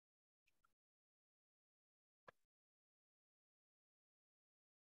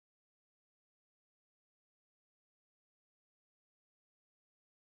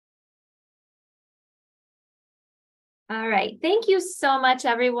All right. Thank you so much,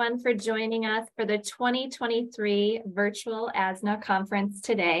 everyone, for joining us for the 2023 Virtual ASNA Conference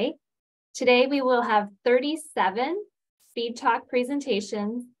today. Today, we will have 37 speed talk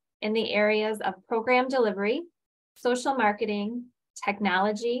presentations in the areas of program delivery, social marketing,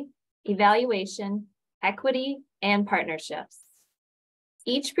 technology, evaluation, equity, and partnerships.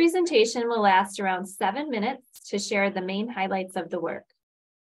 Each presentation will last around 7 minutes to share the main highlights of the work.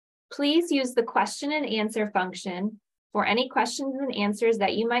 Please use the question and answer function for any questions and answers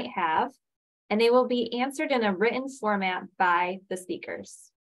that you might have, and they will be answered in a written format by the speakers.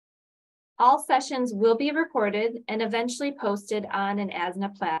 All sessions will be recorded and eventually posted on an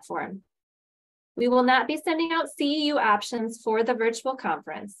ASNA platform. We will not be sending out CEU options for the virtual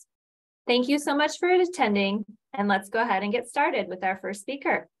conference. Thank you so much for attending, and let's go ahead and get started with our first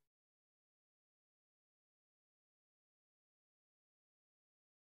speaker.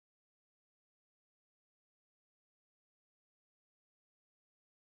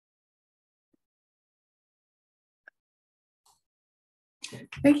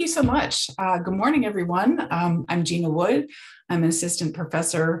 Thank you so much. Good morning, everyone. I'm Gina Wood. I'm an assistant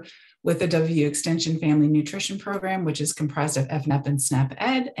professor with the WVU Extension Family Nutrition Program, which is comprised of FNEP and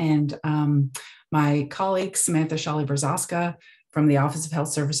SNAP-Ed, and my colleague, Samantha Shawley-Brzozka from the Office of Health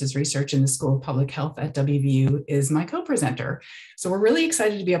Services Research in the School of Public Health at WVU is my co-presenter. So we're really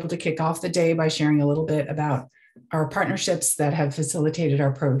excited to be able to kick off the day by sharing a little bit about our partnerships that have facilitated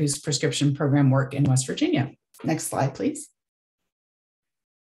our produce prescription program work in West Virginia. Next slide, please.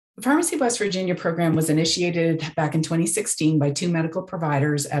 The Pharmacy West Virginia program was initiated back in 2016 by 2 medical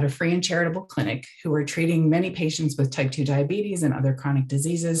providers at a free and charitable clinic who were treating many patients with type 2 diabetes and other chronic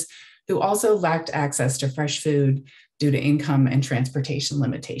diseases who also lacked access to fresh food due to income and transportation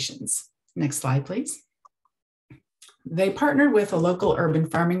limitations. Next slide, please. They partnered with a local urban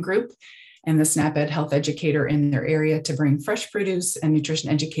farming group and the SNAP-Ed health educator in their area to bring fresh produce and nutrition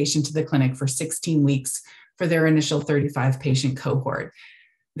education to the clinic for 16 weeks for their initial 35 patient cohort.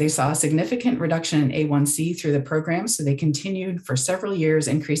 They saw a significant reduction in A1C through the program, so they continued for several years,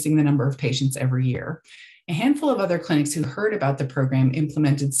 increasing the number of patients every year. A handful of other clinics who heard about the program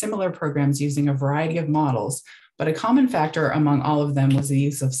implemented similar programs using a variety of models, but a common factor among all of them was the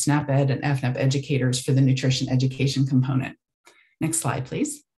use of SNAP-Ed and FNEP educators for the nutrition education component. Next slide,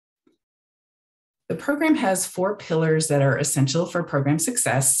 please. The program has 4 pillars that are essential for program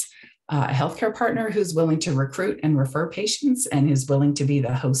success. A healthcare partner who's willing to recruit and refer patients and is willing to be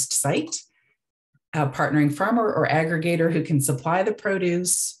the host site, a partnering farmer or aggregator who can supply the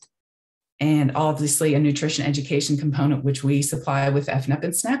produce, and obviously a nutrition education component, which we supply with FNEP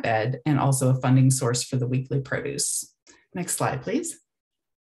and SNAP-Ed, and also a funding source for the weekly produce. Next slide, please.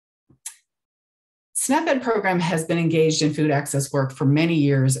 SNAP-Ed program has been engaged in food access work for many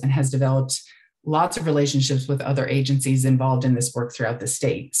years and has developed lots of relationships with other agencies involved in this work throughout the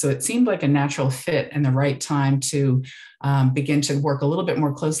state. So it seemed like a natural fit and the right time to begin to work a little bit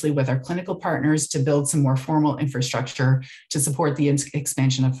more closely with our clinical partners to build some more formal infrastructure to support the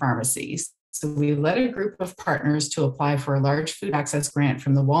expansion of pharmacies. So we led a group of partners to apply for a large food access grant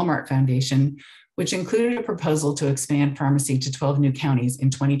from the Walmart Foundation, which included a proposal to expand pharmacy to 12 new counties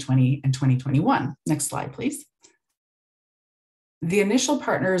in 2020 and 2021. Next slide, please. The initial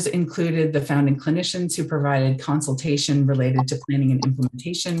partners included the founding clinicians who provided consultation related to planning and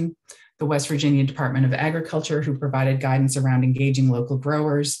implementation, the West Virginia Department of Agriculture, who provided guidance around engaging local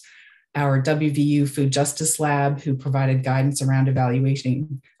growers, our WVU Food Justice Lab, who provided guidance around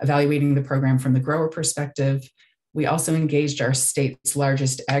evaluating the program from the grower perspective. We also engaged our state's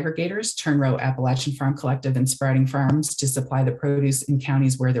largest aggregators, Turnrow Appalachian Farm Collective and Sprouting Farms, to supply the produce in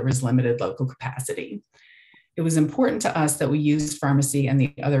counties where there was limited local capacity. It was important to us that we used pharmacy and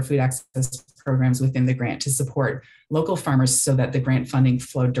the other food access programs within the grant to support local farmers so that the grant funding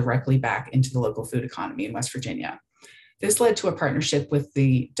flowed directly back into the local food economy in West Virginia. This led to a partnership with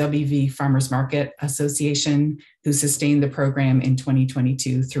the WV Farmers Market Association, who sustained the program in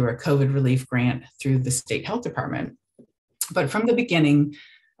 2022 through a COVID relief grant through the State Health Department. But from the beginning,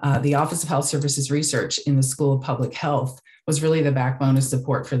 the Office of Health Services Research in the School of Public Health was really the backbone of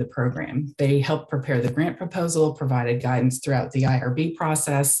support for the program. They helped prepare the grant proposal, provided guidance throughout the IRB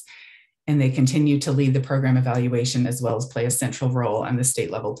process, and they continued to lead the program evaluation as well as play a central role on the state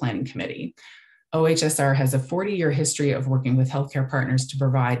level planning committee. OHSR has a 40-year history of working with healthcare partners to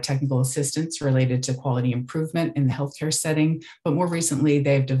provide technical assistance related to quality improvement in the healthcare setting, but more recently,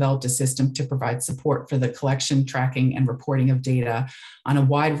 they've developed a system to provide support for the collection, tracking, and reporting of data on a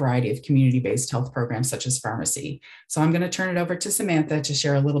wide variety of community-based health programs such as pharmacy. So I'm going to turn it over to Samantha to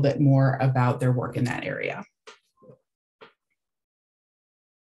share a little bit more about their work in that area.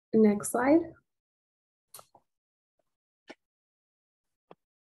 Next slide.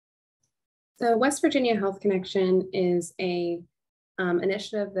 So West Virginia Health Connection is a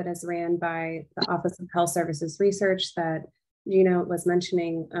initiative that is ran by the Office of Health Services Research that Gina was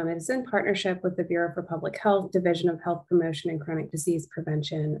mentioning. It is in partnership with the Bureau for Public Health, Division of Health Promotion and Chronic Disease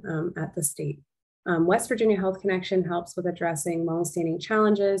Prevention at the state. West Virginia Health Connection helps with addressing longstanding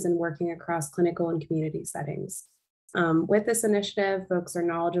challenges and working across clinical and community settings. With this initiative, folks are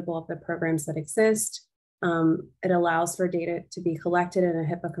knowledgeable of the programs that exist. It allows for data to be collected in a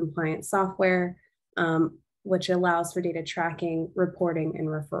HIPAA compliant software, which allows for data tracking, reporting, and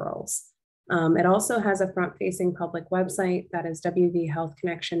referrals. It also has a front-facing public website that is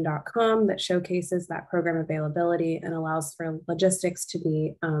wvhealthconnection.com that showcases that program availability and allows for logistics to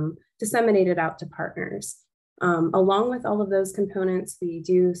be disseminated out to partners. Along with all of those components, we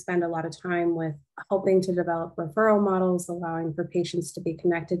do spend a lot of time with helping to develop referral models, allowing for patients to be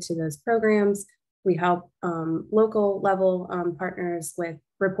connected to those programs. We help local level partners with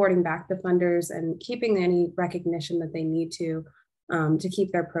reporting back to funders and keeping any recognition that they need to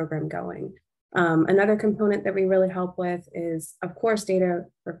keep their program going. Another component that we really help with is, of course, data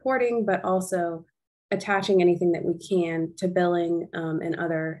reporting, but also attaching anything that we can to billing and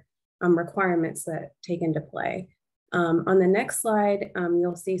other requirements that take into play. On the next slide,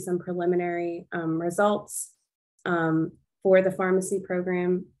 you'll see some preliminary results for the pharmacy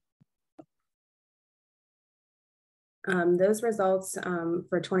program. Those results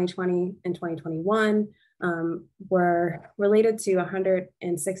for 2020 and 2021 were related to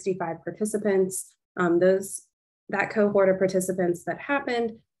 165 participants. That cohort of participants that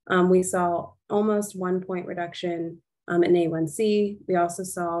happened, we saw almost 1 point reduction in A1C. We also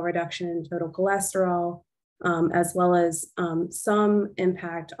saw a reduction in total cholesterol, as well as some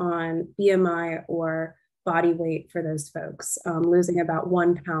impact on BMI or body weight for those folks, losing about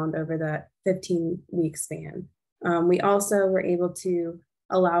 1 pound over the 15-week span. We also were able to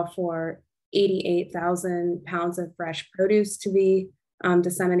allow for 88,000 pounds of fresh produce to be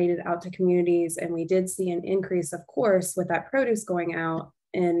disseminated out to communities. And we did see an increase, of course, with that produce going out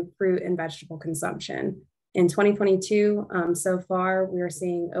in fruit and vegetable consumption. In 2022, so far, we are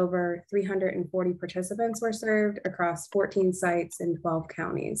seeing over 340 participants were served across 14 sites in 12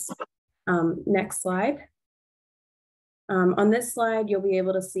 counties. Next slide. On this slide, you'll be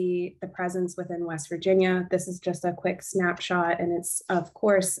able to see the presence within West Virginia. This is just a quick snapshot, and it's, of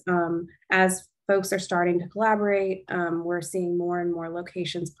course, as folks are starting to collaborate, we're seeing more and more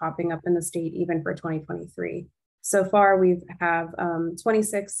locations popping up in the state, even for 2023. So far, we have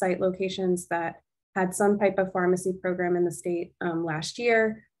 26 site locations that had some type of pharmacy program in the state last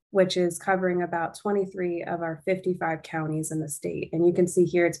year, which is covering about 23 of our 55 counties in the state. And you can see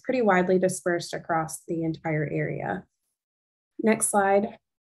here, it's pretty widely dispersed across the entire area. Next slide.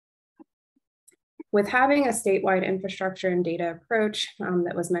 With having a statewide infrastructure and data approach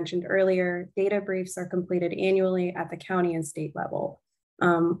that was mentioned earlier, data briefs are completed annually at the county and state level.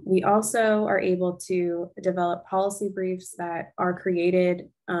 We also are able to develop policy briefs that are created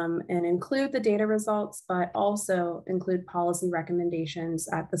and include the data results, but also include policy recommendations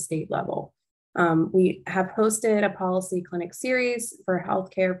at the state level. We have hosted a policy clinic series for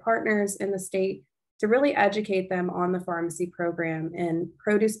healthcare partners in the state to really educate them on the pharmacy program and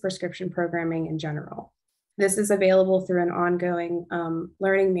produce prescription programming in general. This is available through an ongoing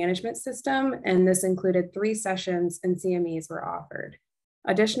learning management system, and this included 3 sessions and CMEs were offered.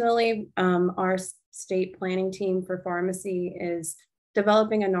 Additionally, our state planning team for pharmacy is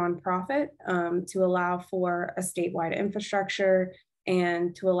developing a nonprofit to allow for a statewide infrastructure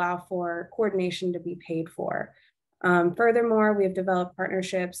and to allow for coordination to be paid for. Furthermore, we have developed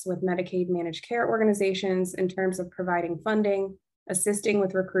partnerships with Medicaid managed care organizations in terms of providing funding, assisting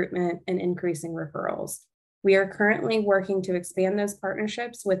with recruitment, and increasing referrals. We are currently working to expand those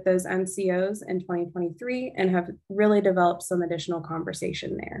partnerships with those MCOs in 2023 and have really developed some additional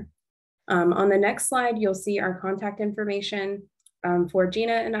conversation there. On the next slide, you'll see our contact information for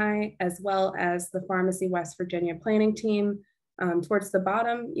Gina and I, as well as the Pharmacy West Virginia planning team. Towards the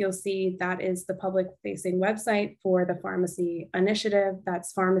bottom, you'll see that is the public-facing website for the pharmacy initiative.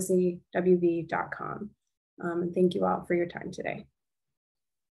 That's pharmacywv.com. And thank you all for your time today.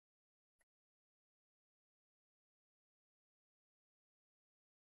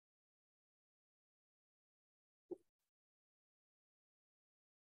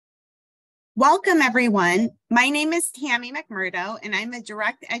 Welcome, everyone. My name is Tammy McMurdo, and I'm the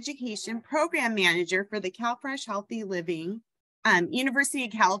Direct Education Program Manager for the CalFresh Healthy Living University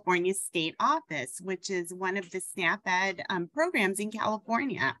of California State Office, which is one of the SNAP-Ed programs in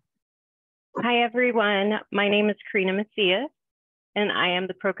California. Hi, everyone. My name is Karina Macias, and I am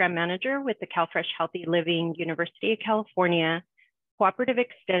the Program Manager with the CalFresh Healthy Living University of California cooperative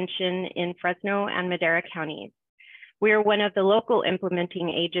extension in Fresno and Madera counties. We are one of the local implementing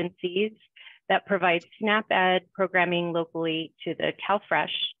agencies that provides SNAP-Ed programming locally to the CalFresh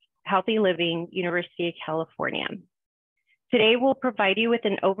Healthy Living University of California. Today, we'll provide you with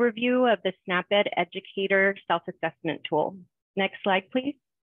an overview of the SNAP-Ed Educator Self-Assessment Tool. Next slide, please.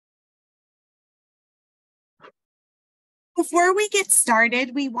 Before we get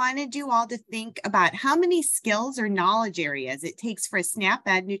started, we wanted you all to think about how many skills or knowledge areas it takes for a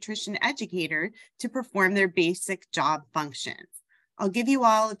SNAP-Ed nutrition educator to perform their basic job functions. I'll give you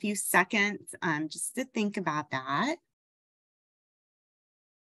all a few seconds just to think about that.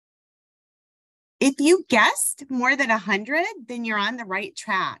 If you guessed more than 100, then you're on the right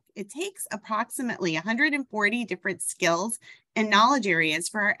track. It takes approximately 140 different skills and knowledge areas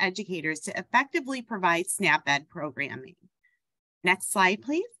for our educators to effectively provide SNAP-Ed programming. Next slide,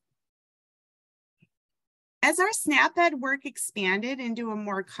 please. As our SNAP-Ed work expanded into a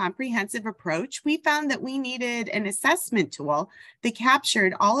more comprehensive approach, we found that we needed an assessment tool that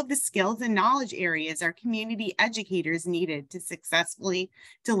captured all of the skills and knowledge areas our community educators needed to successfully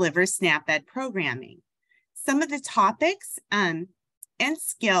deliver SNAP-Ed programming. Some of the topics and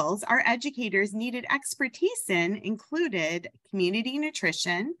skills our educators needed expertise in included community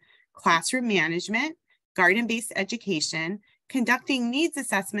nutrition, classroom management, garden-based education, conducting needs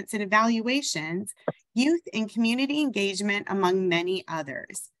assessments and evaluations, youth and community engagement, among many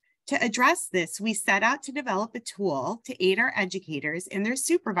others. To address this, we set out to develop a tool to aid our educators and their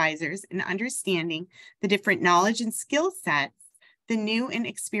supervisors in understanding the different knowledge and skill sets the new and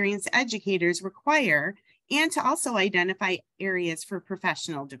experienced educators require, and to also identify areas for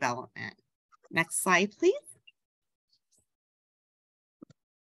professional development. Next slide, please.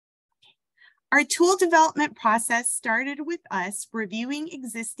 Our tool development process started with us reviewing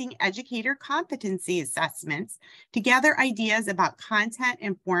existing educator competency assessments to gather ideas about content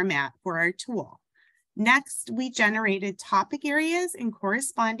and format for our tool. Next, we generated topic areas and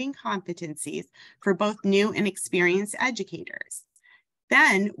corresponding competencies for both new and experienced educators.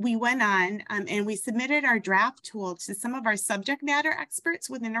 Then we went on and we submitted our draft tool to some of our subject matter experts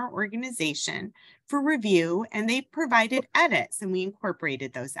within our organization for review, and they provided edits, and we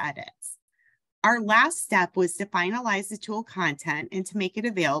incorporated those edits. Our last step was to finalize the tool content and to make it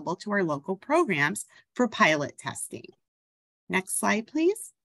available to our local programs for pilot testing. Next slide,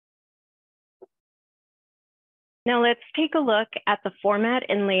 please. Now let's take a look at the format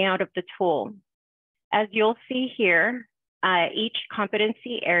and layout of the tool. As you'll see here, each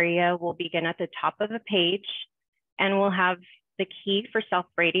competency area will begin at the top of the page and will have the key for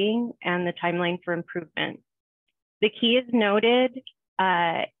self-rating and the timeline for improvement. The key is noted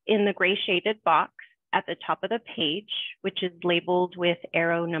in the gray shaded box at the top of the page, which is labeled with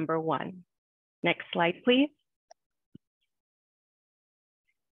arrow number 1. Next slide, please.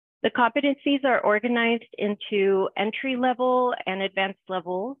 The competencies are organized into entry level and advanced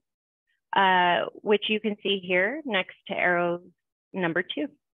levels, which you can see here next to arrow number 2.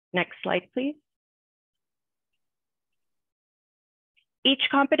 Next slide, please. Each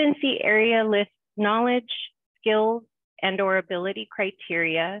competency area lists knowledge, skills, and/or ability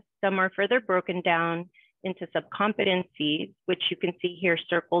criteria. Some are further broken down into subcompetencies, which you can see here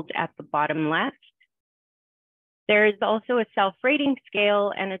circled at the bottom left. There is also a self-rating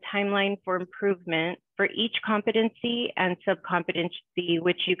scale and a timeline for improvement for each competency and subcompetency,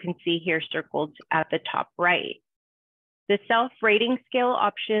 which you can see here circled at the top right. The self-rating scale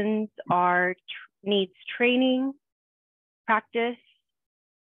options are needs training, practice,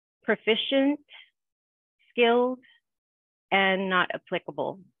 proficient, skilled, and not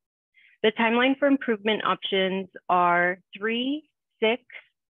applicable. The timeline for improvement options are 3, 6,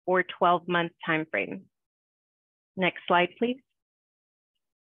 or 12-month timeframe. Next slide, please.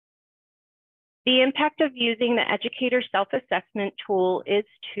 The impact of using the educator self-assessment tool is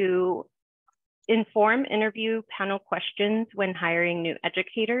to inform interview panel questions when hiring new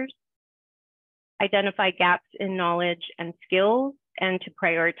educators, identify gaps in knowledge and skills, and to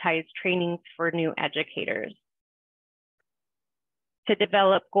prioritize trainings for new educators. To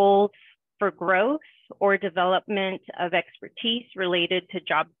develop goals for growth or development of expertise related to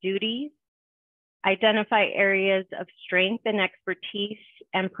job duties, identify areas of strength and expertise,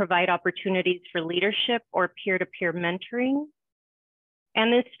 and provide opportunities for leadership or peer-to-peer mentoring.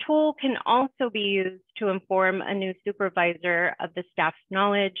 And this tool can also be used to inform a new supervisor of the staff's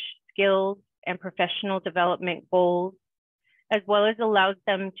knowledge, skills, and professional development goals, as well as allows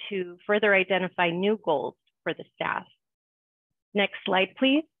them to further identify new goals for the staff. Next slide,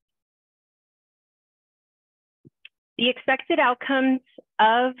 please. The expected outcomes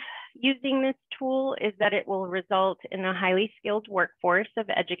of using this tool is that it will result in a highly skilled workforce of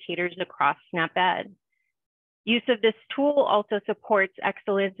educators across SNAP-Ed. Use of this tool also supports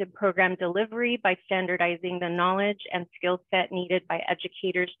excellence in program delivery by standardizing the knowledge and skill set needed by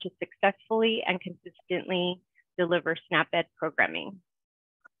educators to successfully and consistently deliver SNAP-Ed programming.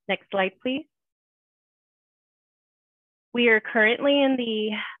 Next slide, please. We are currently in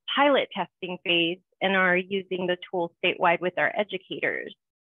the pilot testing phase and are using the tool statewide with our educators.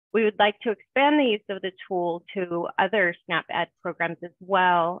 We would like to expand the use of the tool to other SNAP-Ed programs as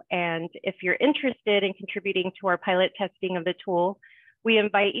well. And if you're interested in contributing to our pilot testing of the tool, we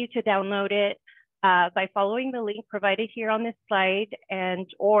invite you to download it by following the link provided here on this slide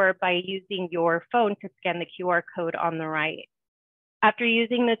or by using your phone to scan the QR code on the right. After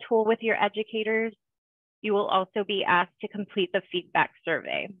using the tool with your educators, you will also be asked to complete the feedback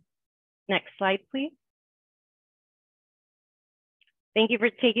survey. Next slide, please. Thank you for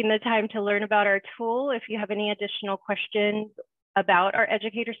taking the time to learn about our tool. If you have any additional questions about our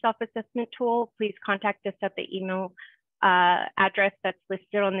educator self-assessment tool, please contact us at the email address that's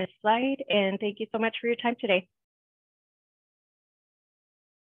listed on this slide. And thank you so much for your time today.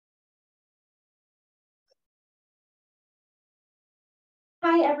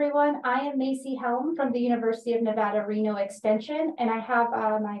 Hi, everyone. I am Macy Helm from the University of Nevada, Reno Extension, and I have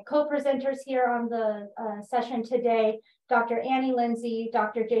my co-presenters here on the session today, Dr. Annie Lindsay,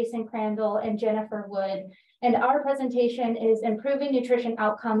 Dr. Jason Crandall, and Jennifer Wood. And our presentation is Improving Nutrition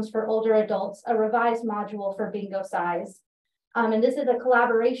Outcomes for Older Adults, a revised module for Bingo Size. And this is a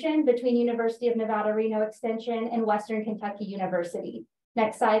collaboration between University of Nevada, Reno Extension and Western Kentucky University.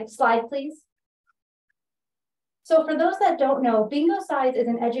 Next slide, please. So for those that don't know, Bingo Size is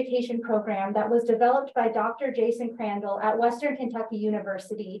an education program that was developed by Dr. Jason Crandall at Western Kentucky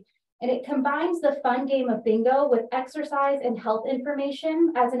University, and it combines the fun game of bingo with exercise and health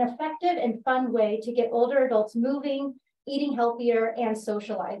information as an effective and fun way to get older adults moving, eating healthier, and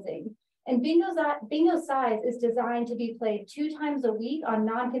socializing. And Bingo Size is designed to be played 2 times a week on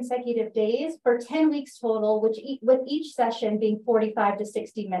non-consecutive days for 10 weeks total, with each session being 45 to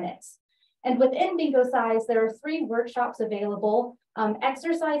 60 minutes. And within Bingo Size, there are 3 workshops available: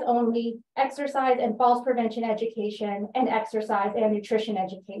 exercise only, exercise and falls prevention education, and exercise and nutrition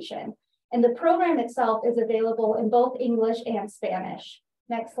education. And the program itself is available in both English and Spanish.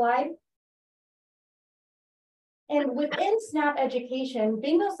 Next slide. And within SNAP education,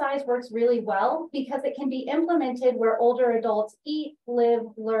 Bingo Size works really well because it can be implemented where older adults eat, live,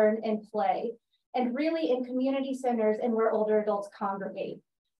 learn, and play, and really in community centers and where older adults congregate.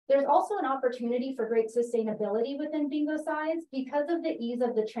 There's also an opportunity for great sustainability within Bingo Size because of the ease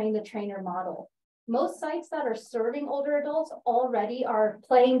of the train-the-trainer model. Most sites that are serving older adults already are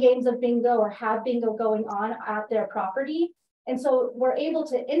playing games of bingo or have bingo going on at their property. And so we're able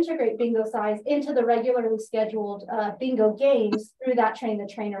to integrate Bingo Size into the regularly scheduled bingo games through that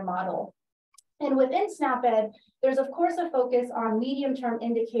train-the-trainer model. And within SNAP-Ed, there's of course a focus on medium-term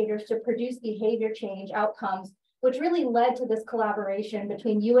indicators to produce behavior change outcomes, which really led to this collaboration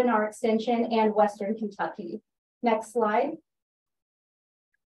between UNR Extension and Western Kentucky. Next slide.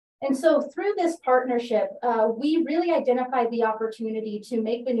 And so through this partnership, we really identified the opportunity to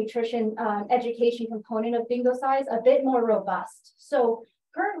make the nutrition education component of Bingo Size a bit more robust. So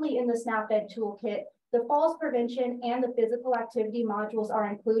currently in the SNAP-Ed toolkit, the falls prevention and the physical activity modules are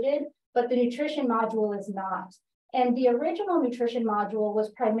included, but the nutrition module is not. And the original nutrition module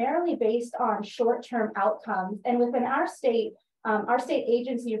was primarily based on short-term outcomes. And within our state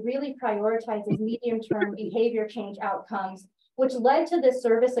agency really prioritizes medium-term behavior change outcomes, which led to this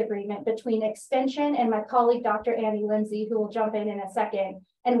service agreement between Extension and my colleague, Dr. Annie Lindsay, who will jump in a second,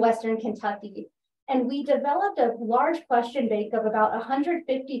 and Western Kentucky. And we developed a large question bank of about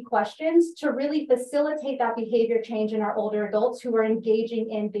 150 questions to really facilitate that behavior change in our older adults who are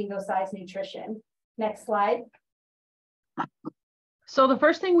engaging in Bingo Size nutrition. Next slide. So the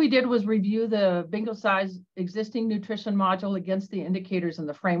first thing we did was review the Bingo Size existing nutrition module against the indicators in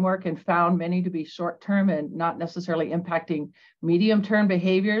the framework and found many to be short-term and not necessarily impacting medium-term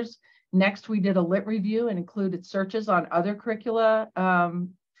behaviors. Next, we did a lit review and included searches on other curricula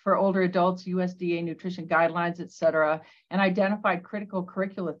for older adults, USDA nutrition guidelines, et cetera, and identified critical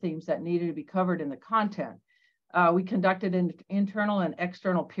curricula themes that needed to be covered in the content. We conducted internal and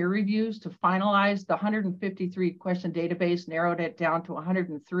external peer reviews to finalize the 153 question database, narrowed it down to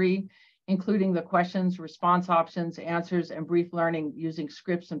 103, including the questions, response options, answers, and brief learning using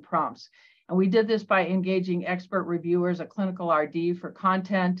scripts and prompts. And we did this by engaging expert reviewers, a clinical RD for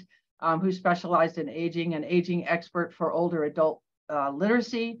content who specialized in aging, an aging expert for older adult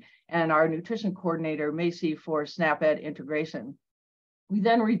literacy, and our nutrition coordinator, Macy, for SNAP-Ed integration. We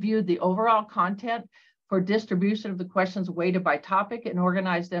then reviewed the overall content for distribution of the questions weighted by topic and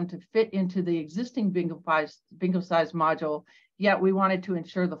organized them to fit into the existing bingo size module, yet we wanted to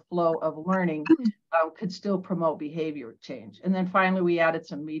ensure the flow of learning could still promote behavior change. And then finally, we added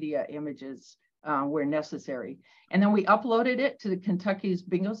some media images where necessary. And then we uploaded it to the Kentucky's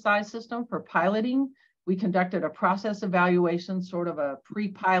bingo size system for piloting. We conducted a process evaluation, sort of a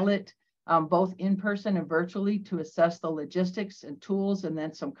pre-pilot, both in person and virtually, to assess the logistics and tools, and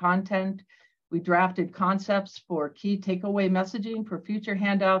then some content. We drafted concepts for key takeaway messaging for future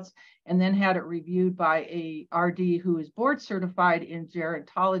handouts, and then had it reviewed by a RD who is board certified in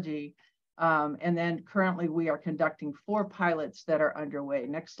gerontology. And then currently we are conducting 4 pilots that are underway.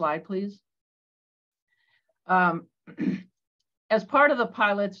 Next slide, please. As part of the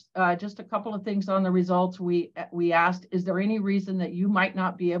pilots, just a couple of things on the results. We asked, is there any reason that you might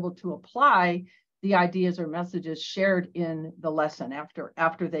not be able to apply the ideas or messages shared in the lesson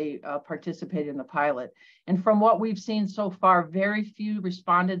after they participate in the pilot? And from what we've seen so far, very few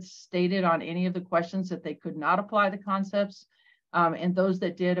respondents stated on any of the questions that they could not apply the concepts. And those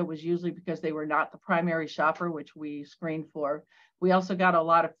that did, it was usually because they were not the primary shopper, which we screened for. We also got a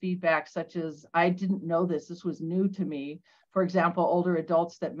lot of feedback, such as, I didn't know this was new to me. For example, older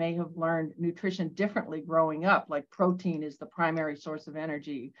adults that may have learned nutrition differently growing up, like protein is the primary source of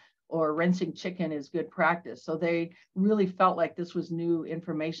energy, or rinsing chicken is good practice. So they really felt like this was new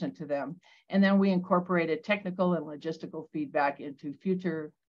information to them. And then we incorporated technical and logistical feedback into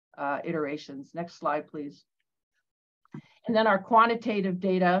future iterations. Next slide, please. And then our quantitative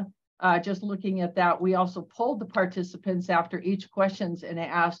data, just looking at that, we also polled the participants after each questions and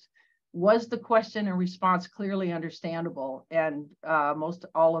asked, was the question and response clearly understandable? And most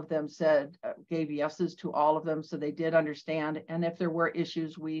all of them said, gave yeses to all of them, so they did understand. And if there were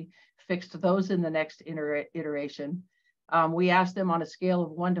issues, we fixed those in the next iteration. We asked them on a scale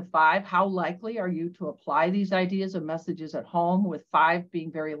of 1 to 5, how likely are you to apply these ideas and messages at home, with 5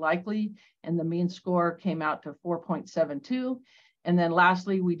 being very likely, and the mean score came out to 4.72. And then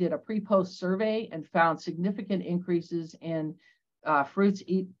lastly, we did a pre-post survey and found significant increases in fruits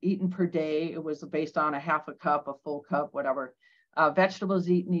eaten per day. It was based on a half a cup, a full cup, whatever. Vegetables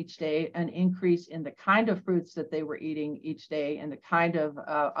eaten each day, an increase in the kind of fruits that they were eating each day, and the kind of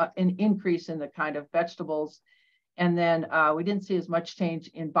an increase in the kind of vegetables. And then we didn't see as much change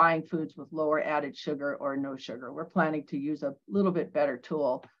in buying foods with lower added sugar or no sugar. We're planning to use a little bit better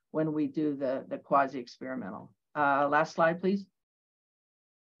tool when we do the quasi-experimental. Last slide, please.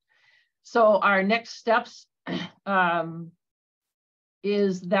 So our next steps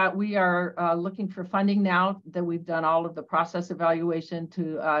is that we are looking for funding now that we've done all of the process evaluation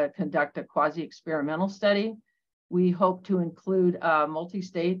to conduct a quasi-experimental study. We hope to include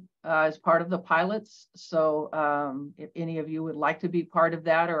multi-state as part of the pilots. So if any of you would like to be part of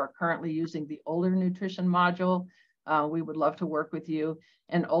that or are currently using the older nutrition module, we would love to work with you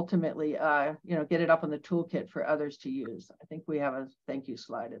and ultimately get it up in the toolkit for others to use. I think we have a thank you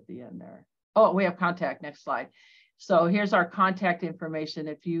slide at the end there. Oh, we have contact, next slide. So here's our contact information.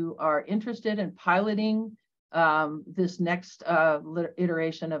 If you are interested in piloting this next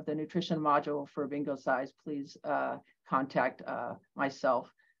iteration of the nutrition module for bingo size, please contact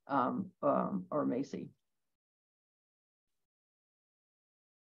myself or Macy.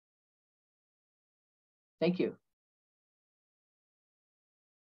 Thank you.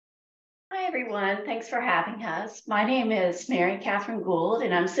 Hi, everyone. Thanks for having us. My name is Mary Catherine Gould,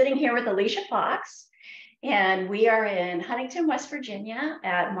 and I'm sitting here with Alicia Fox. And we are in Huntington, West Virginia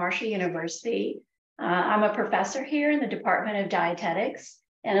at Marshall University. I'm a professor here in the Department of Dietetics,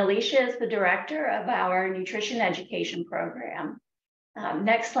 and Alicia is the director of our nutrition education program.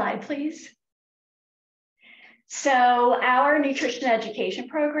 Next slide, please. So our nutrition education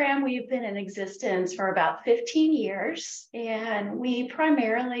program, we've been in existence for about 15 years, and we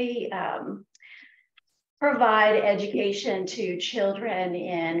primarily provide education to children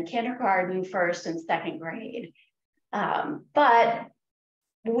in kindergarten, 1st and 2nd grade. But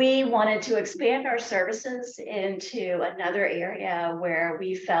we wanted to expand our services into another area where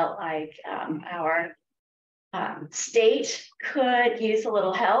we felt like our state could use a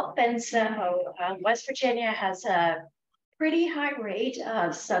little help. And so West Virginia has a pretty high rate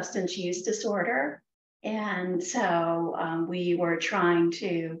of substance use disorder. And so we were trying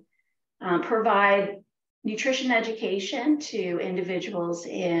to provide nutrition education to individuals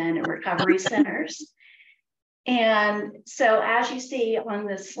in recovery centers. And so as you see on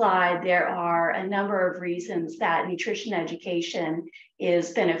this slide, there are a number of reasons that nutrition education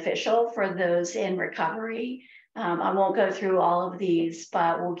is beneficial for those in recovery. I won't go through all of these,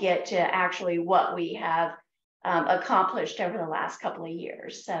 but we'll get to actually what we have accomplished over the last couple of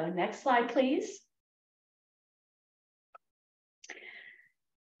years. So next slide, please.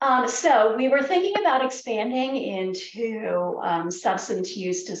 So we were thinking about expanding into substance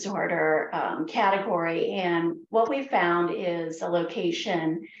use disorder category. And what we found is a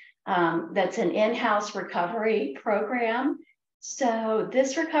location that's an in-house recovery program. So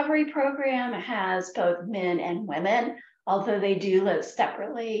this recovery program has both men and women, although they do live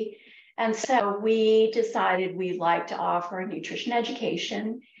separately. And so we decided we'd like to offer nutrition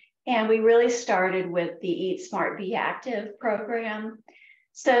education. And we really started with the Eat Smart, Be Active program.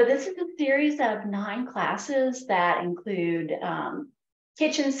 So this is a series of 9 classes that include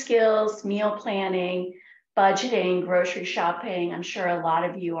kitchen skills, meal planning, budgeting, grocery shopping. I'm sure a lot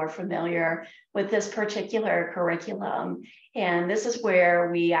of you are familiar with this particular curriculum. And this is where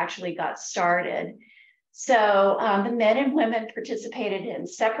we actually got started. So the men and women participated in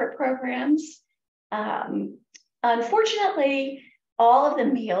separate programs. Unfortunately, all of the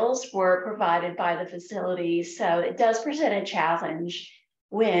meals were provided by the facility. So it does present a challenge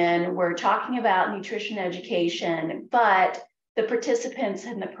when we're talking about nutrition education, but the participants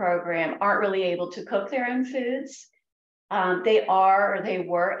in the program aren't really able to cook their own foods. They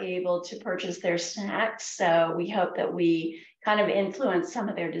were able to purchase their snacks. So we hope that we kind of influence some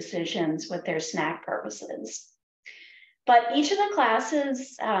of their decisions with their snack purposes. But each of the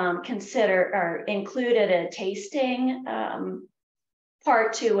classes included a tasting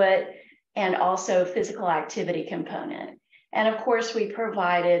part to it and also physical activity component. And of course, we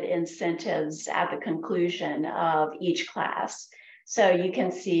provided incentives at the conclusion of each class. So you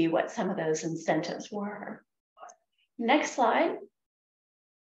can see what some of those incentives were. Next slide.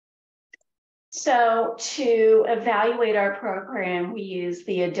 So to evaluate our program, we used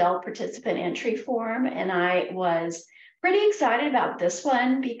the adult participant entry form. And I was pretty excited about this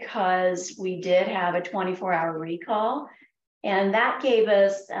one because we did have a 24-hour recall. And that gave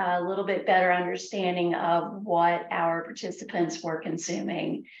us a little bit better understanding of what our participants were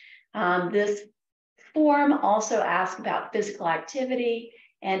consuming. This form also asked about physical activity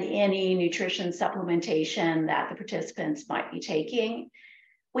and any nutrition supplementation that the participants might be taking.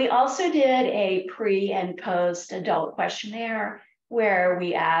 We also did a pre and post adult questionnaire where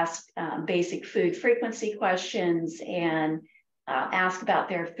we asked basic food frequency questions and asked about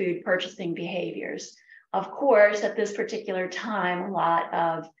their food purchasing behaviors. Of course, at this particular time, a lot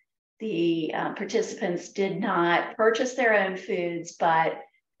of the participants did not purchase their own foods, but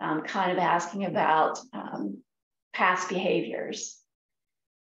kind of asking about past behaviors.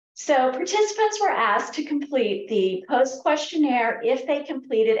 So participants were asked to complete the post questionnaire if they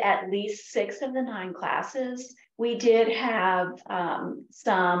completed at least 6 of the 9 classes. We did have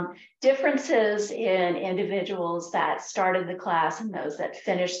some differences in individuals that started the class and those that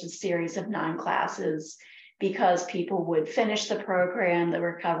finished the series of 9 classes because people would finish the program, the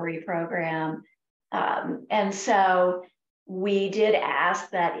recovery program. And so we did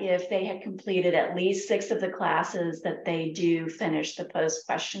ask that if they had completed at least 6 of the classes that they do finish the post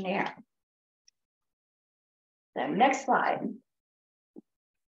questionnaire. So next slide.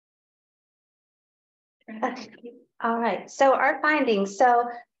 All right, so our findings. So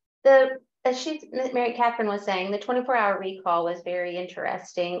as Mary Catherine was saying, the 24-hour recall was very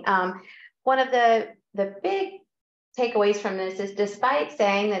interesting. One of the big takeaways from this is despite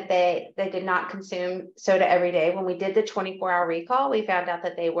saying that they did not consume soda every day, when we did the 24-hour recall, we found out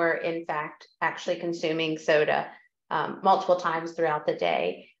that they were in fact actually consuming soda multiple times throughout the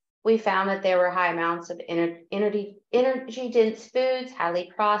day. We found that there were high amounts of energy-dense foods,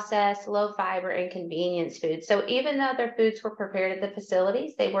 highly processed, low fiber, and convenience foods. So even though their foods were prepared at the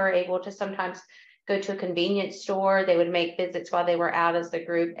facilities, they were able to sometimes go to a convenience store. They would make visits while they were out as the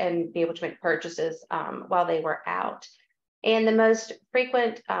group and be able to make purchases while they were out. And the most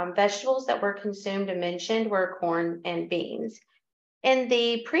frequent vegetables that were consumed and mentioned were corn and beans. In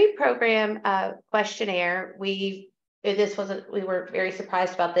the pre-program questionnaire, we were very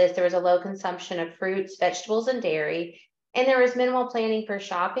surprised about this. There was a low consumption of fruits, vegetables, and dairy, and there was minimal planning for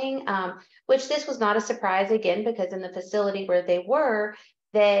shopping, which this was not a surprise again, because in the facility where they were,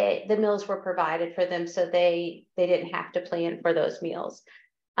 the meals were provided for them, so they didn't have to plan for those meals.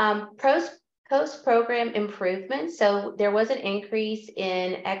 Post-program improvements, so there was an increase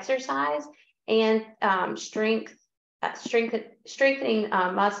in exercise and strengthening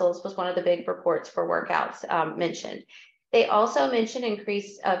muscles was one of the big reports for workouts mentioned. They also mentioned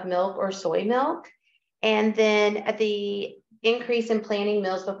increase of milk or soy milk, and then the increase in planning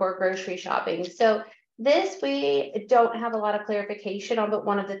meals before grocery shopping. So this we don't have a lot of clarification on, but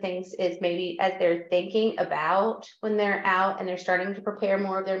one of the things is maybe as they're thinking about when they're out and they're starting to prepare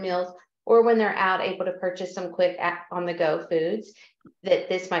more of their meals, or when they're out able to purchase some quick on-the-go foods, that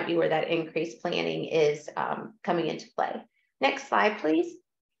this might be where that increased planning is coming into play. Next slide, please.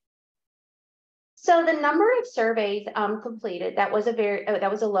 So the number of surveys completed, that was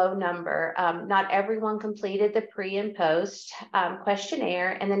a low number. Not everyone completed the pre and post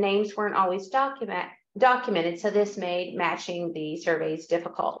questionnaire, and the names weren't always documented. So this made matching the surveys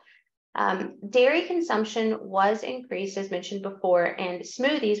difficult. Dairy consumption was increased, as mentioned before, and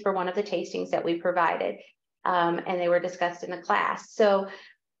smoothies were one of the tastings that we provided, and they were discussed in the class. So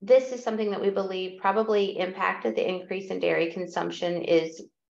this is something that we believe probably impacted the increase in dairy consumption, is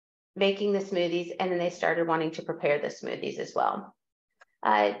making the smoothies, and then they started wanting to prepare the smoothies as well.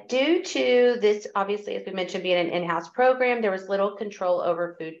 Due to this, obviously, as we mentioned, being an in-house program, there was little control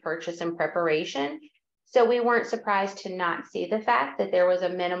over food purchase and preparation. So we weren't surprised to not see the fact that there was a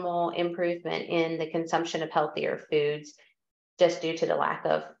minimal improvement in the consumption of healthier foods, just due to the lack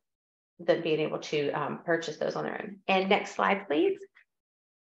of them being able to purchase those on their own. And next slide, please.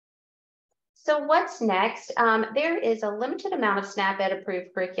 So what's next? There is a limited amount of SNAP-Ed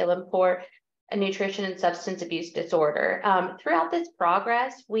approved curriculum for a nutrition and substance abuse disorder. Throughout this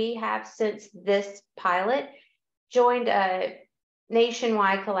progress, we have, since this pilot, joined a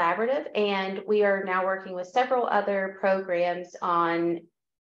nationwide collaborative, and we are now working with several other programs on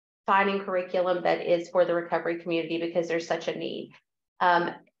finding curriculum that is for the recovery community, because there's such a need.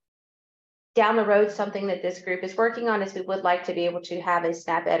 Down the road, something that this group is working on is we would like to be able to have a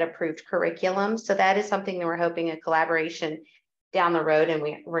SNAP-Ed approved curriculum. So that is something that we're hoping a collaboration down the road, and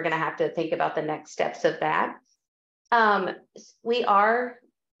we're going to have to think about the next steps of that.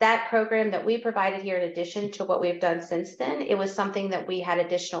 That program that we provided here, in addition to what we've done since then, it was something that we had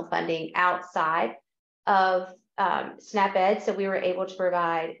additional funding outside of SNAP-Ed. So we were able to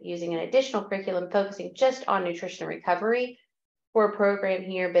provide, using an additional curriculum focusing just on nutrition and recovery, for a program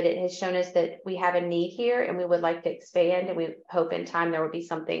here, but it has shown us that we have a need here, and we would like to expand, and we hope in time there will be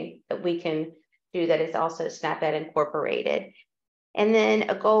something that we can do that is also SNAP-Ed incorporated. And then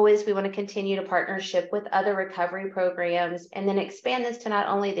a goal is we want to continue to partnership with other recovery programs, and then expand this to not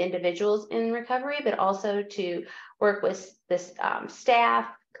only the individuals in recovery, but also to work with this staff,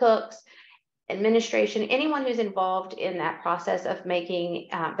 cooks, administration, anyone who's involved in that process of making,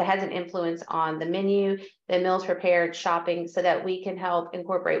 that has an influence on the menu, the meals prepared, shopping, so that we can help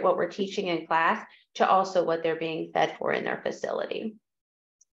incorporate what we're teaching in class to also what they're being fed for in their facility.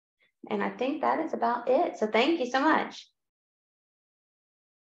 And I think that is about it. So thank you so much.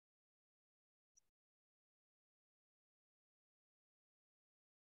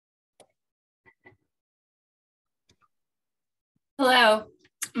 Hello,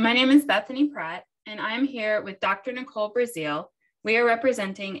 my name is Bethany Pratt, and I'm here with Dr. Nicole Brazil. We are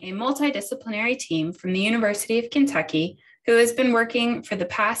representing a multidisciplinary team from the University of Kentucky who has been working for the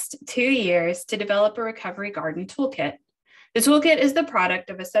past 2 years to develop a recovery garden toolkit. The toolkit is the product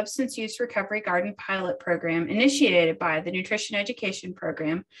of a substance use recovery garden pilot program initiated by the Nutrition Education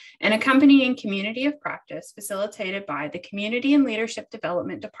Program, and accompanying community of practice facilitated by the Community and Leadership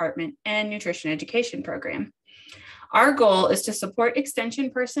Development Department and Nutrition Education Program. Our goal is to support extension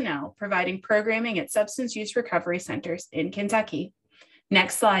personnel providing programming at substance use recovery centers in Kentucky.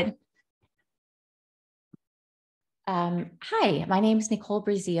 Next slide. Hi, my name is Nicole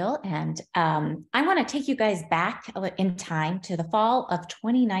Brazil, and I want to take you guys back in time to the fall of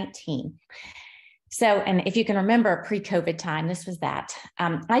 2019. So, and if you can remember pre-COVID time, this was that.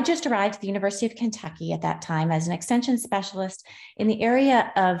 I just arrived at the University of Kentucky at that time as an extension specialist in the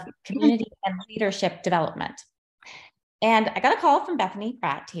area of community and leadership development. And I got a call from Bethany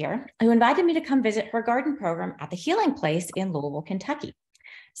Pratt here, who invited me to come visit her garden program at the Healing Place in Louisville, Kentucky.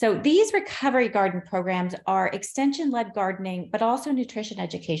 So these recovery garden programs are extension-led gardening, but also nutrition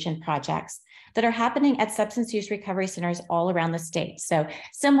education projects that are happening at substance use recovery centers all around the state. So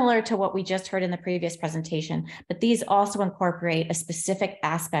similar to what we just heard in the previous presentation, but these also incorporate a specific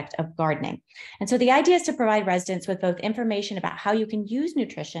aspect of gardening. And so the idea is to provide residents with both information about how you can use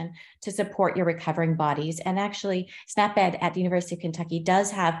nutrition to support your recovering bodies. And actually, SNAP-Ed at the University of Kentucky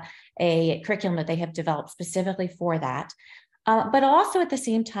does have a curriculum that they have developed specifically for that. But also at the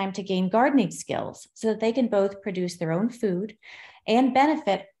same time to gain gardening skills so that they can both produce their own food and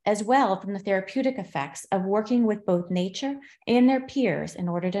benefit as well from the therapeutic effects of working with both nature and their peers in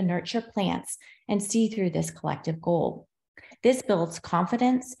order to nurture plants and see through this collective goal. This builds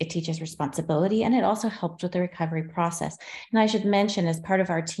confidence, it teaches responsibility, and it also helps with the recovery process. And I should mention, as part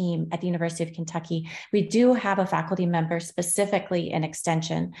of our team at the University of Kentucky, we do have a faculty member specifically in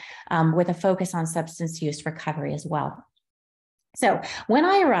extension with a focus on substance use recovery as well. So when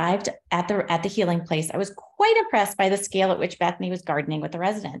I arrived at the healing place, I was quite impressed by the scale at which Bethany was gardening with the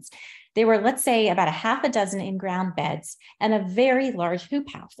residents. There were, let's say, about a half a dozen in-ground beds and a very large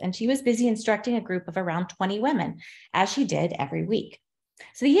hoop house. And she was busy instructing a group of around 20 women, as she did every week.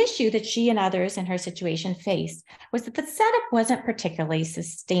 So the issue that she and others in her situation faced was that the setup wasn't particularly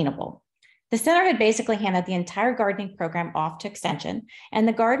sustainable. The center had basically handed the entire gardening program off to Extension, and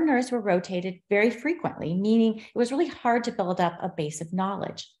the gardeners were rotated very frequently, meaning it was really hard to build up a base of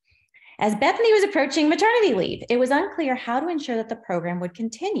knowledge. As Bethany was approaching maternity leave, it was unclear how to ensure that the program would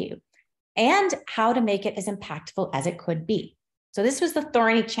continue and how to make it as impactful as it could be. So this was the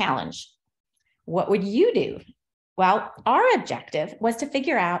thorny challenge. What would you do? Well, our objective was to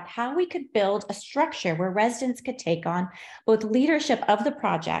figure out how we could build a structure where residents could take on both leadership of the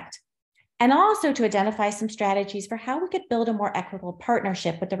project and also to identify some strategies for how we could build a more equitable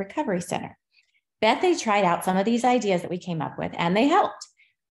partnership with the Recovery Center. Bethany tried out some of these ideas that we came up with, and they helped.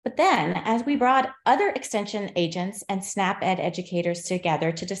 But then, as we brought other Extension agents and SNAP-Ed educators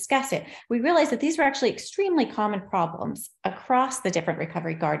together to discuss it, we realized that these were actually extremely common problems across the different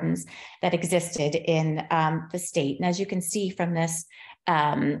recovery gardens that existed in the state. And as you can see from this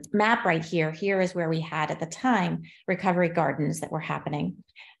map right here, here is where we had at the time recovery gardens that were happening.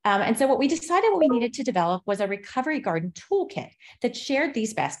 And so what we decided what we needed to develop was a recovery garden toolkit that shared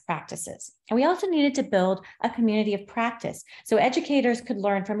these best practices. And we also needed to build a community of practice so educators could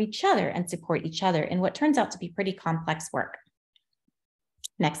learn from each other and support each other in what turns out to be pretty complex work.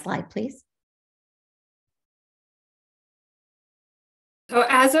 Next slide, please. So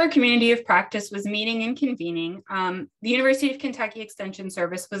as our community of practice was meeting and convening, the University of Kentucky Extension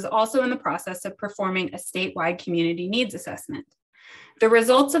Service was also in the process of performing a statewide community needs assessment. The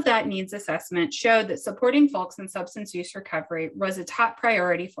results of that needs assessment showed that supporting folks in substance use recovery was a top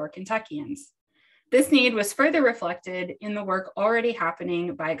priority for Kentuckians. This need was further reflected in the work already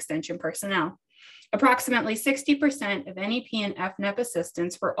happening by Extension personnel. Approximately 60% of NEP and FNEP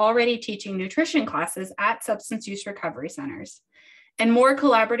assistants were already teaching nutrition classes at substance use recovery centers, and more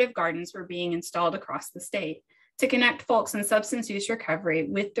collaborative gardens were being installed across the state to connect folks in substance use recovery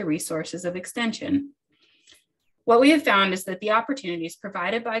with the resources of Extension. What we have found is that the opportunities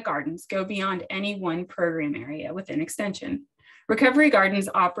provided by gardens go beyond any one program area within Extension. Recovery gardens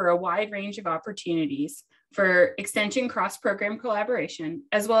offer a wide range of opportunities for Extension cross-program collaboration,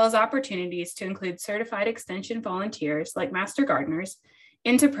 as well as opportunities to include certified Extension volunteers like Master Gardeners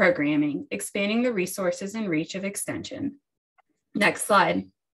into programming, expanding the resources and reach of Extension. Next slide.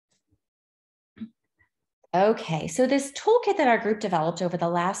 Okay, so this toolkit that our group developed over the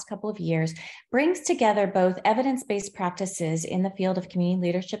last couple of years brings together both evidence-based practices in the field of community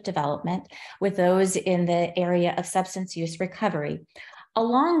leadership development with those in the area of substance use recovery,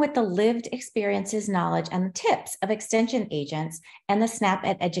 along with the lived experiences, knowledge, and the tips of Extension agents and the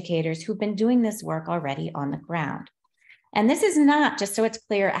SNAP-Ed educators who've been doing this work already on the ground. And this is not, just so it's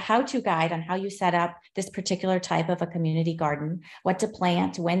clear, a how-to guide on how you set up this particular type of a community garden, what to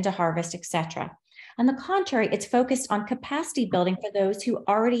plant, when to harvest, etc. On the contrary, it's focused on capacity building for those who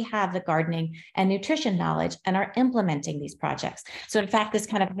already have the gardening and nutrition knowledge and are implementing these projects. So in fact, this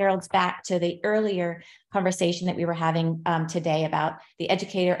kind of heralds back to the earlier conversation that we were having today about the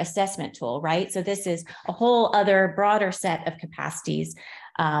educator assessment tool, right? So this is a whole other broader set of capacities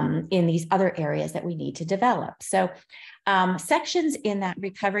in these other areas that we need to develop. So sections in that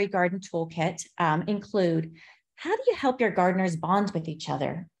recovery garden toolkit include, how do you help your gardeners bond with each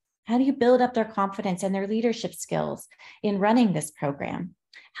other? How do you build up their confidence and their leadership skills in running this program?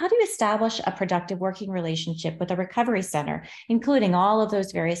 How do you establish a productive working relationship with a recovery center, including all of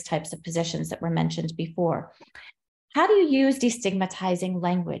those various types of positions that were mentioned before? How do you use destigmatizing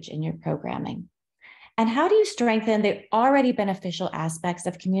language in your programming? And how do you strengthen the already beneficial aspects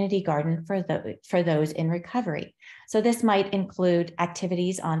of community garden for those in recovery? So this might include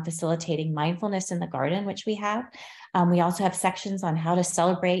activities on facilitating mindfulness in the garden, which we have. We also have sections on how to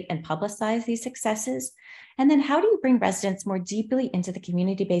celebrate and publicize these successes. And then how do you bring residents more deeply into the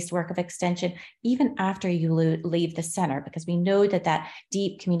community-based work of Extension even after you leave the center? Because we know that that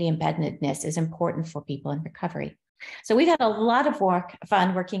deep community embeddedness is important for people in recovery. So we've had a lot of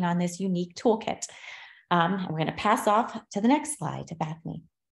fun working on this unique toolkit. We're going to pass off to the next slide to Bethany.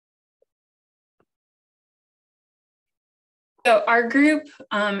 So our group,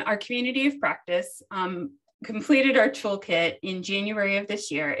 our community of practice, completed our toolkit in January of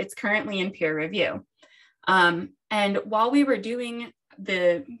this year. It's currently in peer review. And while we were doing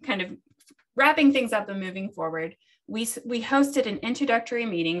the kind of wrapping things up and moving forward, we hosted an introductory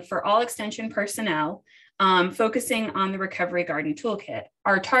meeting for all Extension personnel, focusing on the Recovery Garden Toolkit.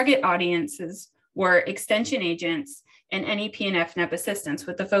 Our target audiences were Extension agents and NEP and FNEP assistance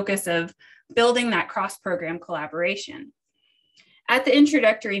with the focus of building that cross-program collaboration. At the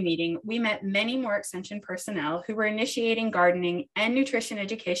introductory meeting, we met many more Extension personnel who were initiating gardening and nutrition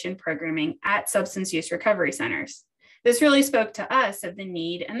education programming at substance use recovery centers. This really spoke to us of the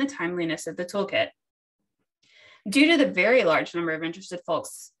need and the timeliness of the toolkit. Due to the very large number of interested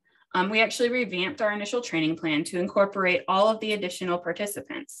folks, we actually revamped our initial training plan to incorporate all of the additional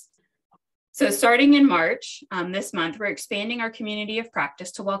participants. So starting in March, this month, we're expanding our community of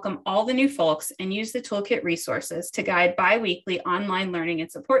practice to welcome all the new folks and use the toolkit resources to guide bi-weekly online learning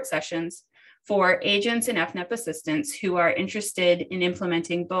and support sessions for agents and FNEP assistants who are interested in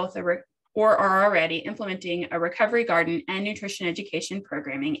implementing both or are already implementing a recovery garden and nutrition education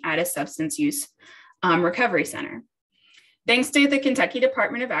programming at a substance use recovery center. Thanks to the Kentucky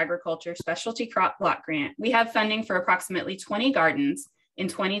Department of Agriculture Specialty Crop Block Grant, we have funding for approximately 20 gardens in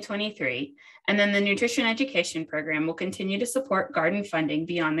 2023, and then the nutrition education program will continue to support garden funding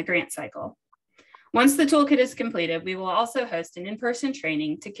beyond the grant cycle. Once the toolkit is completed, we will also host an in-person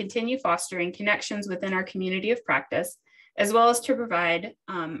training to continue fostering connections within our community of practice, as well as to provide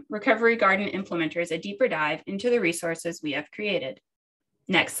recovery garden implementers a deeper dive into the resources we have created.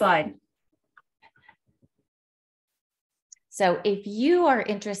 Next slide. So if you are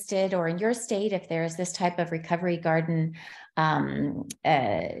interested, or in your state, if there is this type of recovery garden,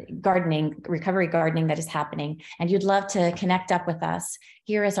 recovery gardening that is happening, and you'd love to connect up with us,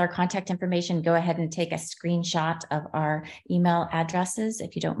 here is our contact information. Go ahead and take a screenshot of our email addresses,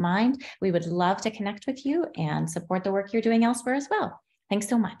 if you don't mind. We would love to connect with you and support the work you're doing elsewhere as well. Thanks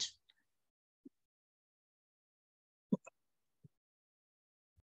so much.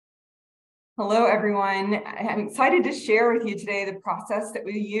 Hello, everyone. I'm excited to share with you today the process that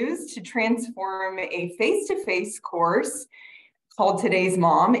we used to transform a face-to-face course called Today's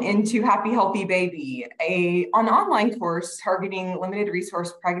Mom into Happy Healthy Baby, an online course targeting limited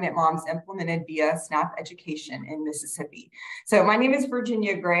resource pregnant moms implemented via SNAP Education in Mississippi. So my name is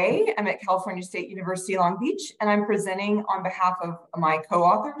Virginia Gray. I'm at California State University, Long Beach, and I'm presenting on behalf of my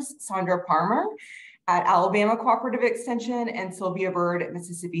co-authors, Sandra Parmer at Alabama Cooperative Extension and Sylvia Bird at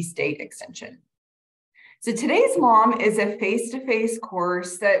Mississippi State Extension. So Today's Mom is a face-to-face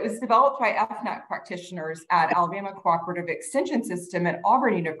course that was developed by FNEP practitioners at Alabama Cooperative Extension System at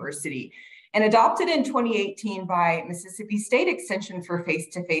Auburn University and adopted in 2018 by Mississippi State Extension for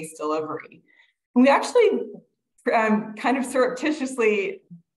face-to-face delivery. And we actually kind of surreptitiously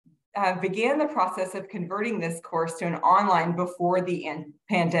began the process of converting this course to an online before the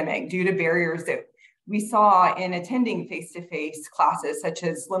pandemic due to barriers that we saw in attending face-to-face classes, such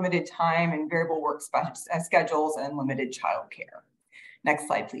as limited time and variable work schedules and limited childcare. Next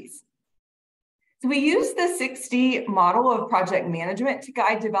slide, please. So we used the 6D model of project management to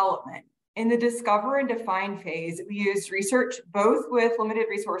guide development. In the discover and define phase, we used research both with limited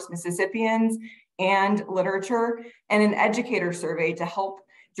resource Mississippians and literature, and an educator survey to help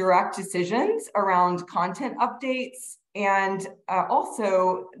direct decisions around content updates. And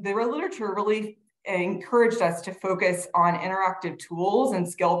also the literature really encouraged us to focus on interactive tools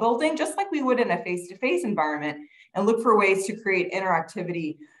and skill building, just like we would in a face-to-face environment, and look for ways to create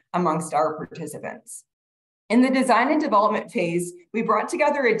interactivity amongst our participants. In the design and development phase, we brought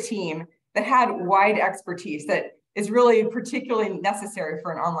together a team that had wide expertise that is really particularly necessary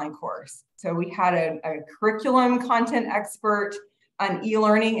for an online course. So we had a curriculum content expert, an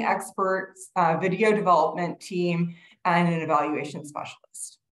e-learning expert, video development team, and an evaluation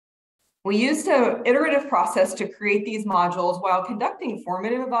specialist. We used an iterative process to create these modules while conducting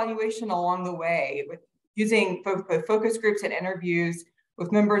formative evaluation along the way, with using both focus groups and interviews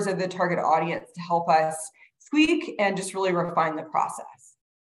with members of the target audience to help us tweak and just really refine the process.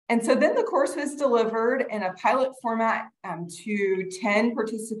 And so then the course was delivered in a pilot format to 10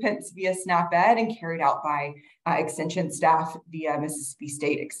 participants via SNAP-Ed and carried out by extension staff via Mississippi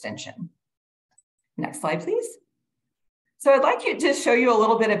State Extension. Next slide, please. So I'd like to show you a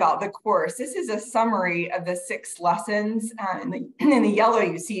little bit about the course. This is a summary of the 6 lessons. In the yellow,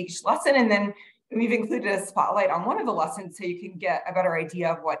 you see each lesson, and then we've included a spotlight on one of the lessons so you can get a better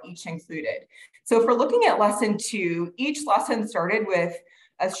idea of what each included. So if we're looking at lesson 2, each lesson started with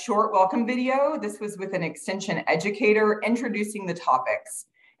a short welcome video. This was with an extension educator introducing the topics.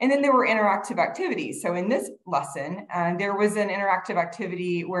 And then there were interactive activities. So in this lesson, there was an interactive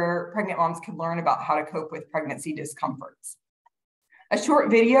activity where pregnant moms could learn about how to cope with pregnancy discomforts. A short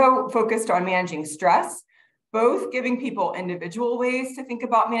video focused on managing stress, both giving people individual ways to think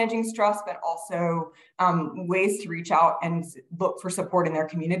about managing stress, but also ways to reach out and look for support in their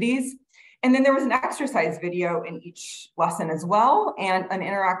communities. And then there was an exercise video in each lesson as well, and an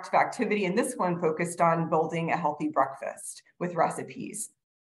interactive activity. And this one focused on building a healthy breakfast with recipes.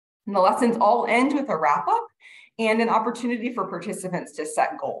 And the lessons all end with a wrap up and an opportunity for participants to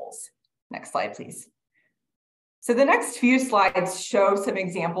set goals. Next slide, please. So the next few slides show some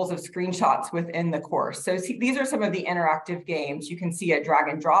examples of screenshots within the course. So these are some of the interactive games. You can see a drag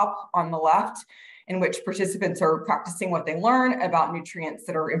and drop on the left, in which participants are practicing what they learn about nutrients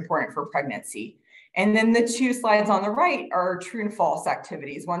that are important for pregnancy. And then the two slides on the right are true and false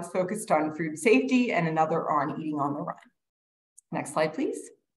activities. One's focused on food safety and another on eating on the run. Next slide, please.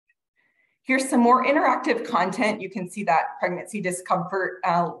 Here's some more interactive content. You can see that pregnancy discomfort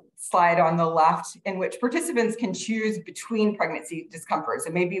slide on the left, in which participants can choose between pregnancy discomfort. So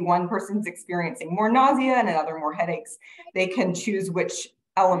maybe one person's experiencing more nausea and another more headaches. They can choose which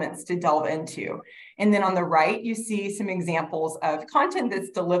elements to delve into. And then on the right, you see some examples of content that's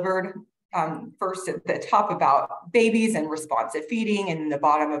delivered first at the top about babies and responsive feeding, and the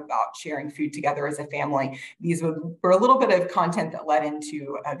bottom about sharing food together as a family. These were a little bit of content that led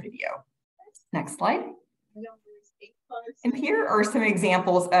into a video. Next slide. And here are some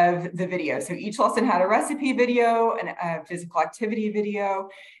examples of the video. So each lesson had a recipe video and a physical activity video.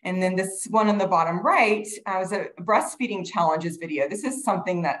 And then this one on the bottom right was a breastfeeding challenges video. This is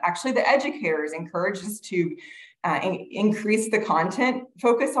something that actually the educators encouraged us to increase the content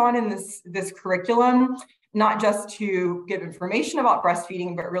focus on in this curriculum, not just to give information about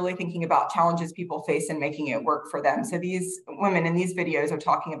breastfeeding, but really thinking about challenges people face and making it work for them. So these women in these videos are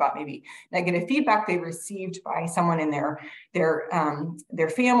talking about maybe negative feedback they received by someone in their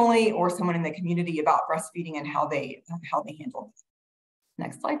family or someone in the community about breastfeeding and how they handle it.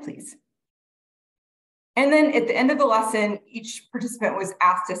 Next slide, please. And then at the end of the lesson, each participant was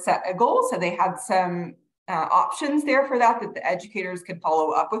asked to set a goal. So they had some options there for that the educators could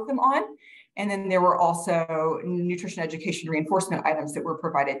follow up with them on. And then there were also nutrition education reinforcement items that were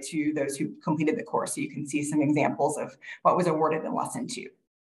provided to those who completed the course. So you can see some examples of what was awarded in lesson 2.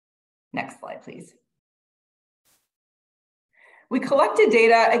 Next slide, please. We collected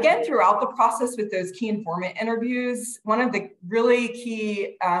data, again, throughout the process with those key informant interviews. One of the really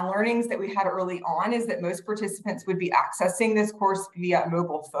key learnings that we had early on is that most participants would be accessing this course via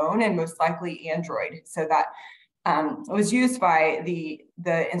mobile phone and most likely Android. So that it was used by the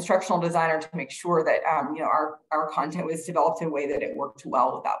instructional designer to make sure that our content was developed in a way that it worked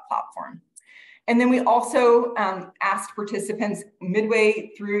well with that platform. And then we also asked participants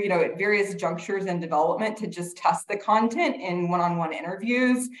midway through, at various junctures in development to just test the content in one-on-one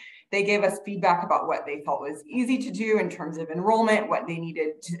interviews. They gave us feedback about what they felt was easy to do in terms of enrollment, what they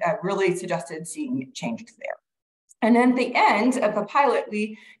needed to, really suggested seeing changes there. And then at the end of the pilot,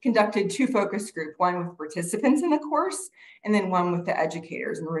 we conducted 2 focus groups, one with participants in the course, and then one with the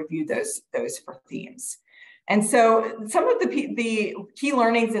educators, and reviewed those for themes. And so some of the key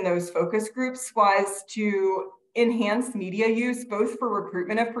learnings in those focus groups was to enhance media use, both for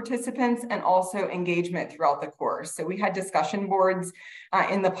recruitment of participants and also engagement throughout the course. So we had discussion boards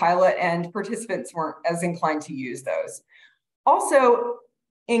in the pilot, and participants weren't as inclined to use those. Also,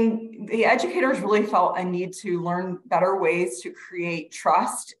 the educators really felt a need to learn better ways to create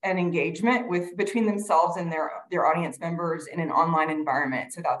trust and engagement between themselves and their audience members in an online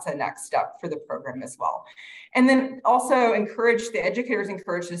environment. So that's a next step for the program as well. And then also the educators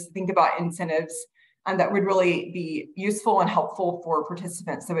encouraged us to think about incentives that would really be useful and helpful for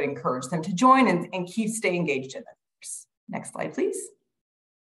participants that would encourage them to join and stay engaged in the course. Next slide, please.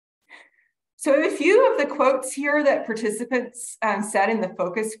 So a few of the quotes here that participants said in the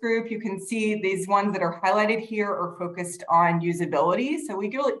focus group, you can see these ones that are highlighted here are focused on usability. So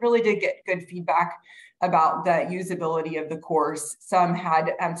we really did get good feedback about the usability of the course. Some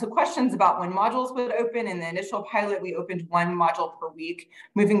had some questions about when modules would open. In the initial pilot, we opened 1 module per week.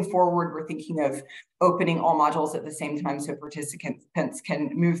 Moving forward, we're thinking of opening all modules at the same time so participants can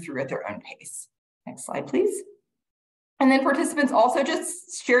move through at their own pace. Next slide, please. And then participants also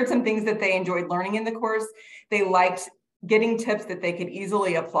just shared some things that they enjoyed learning in the course. They liked getting tips that they could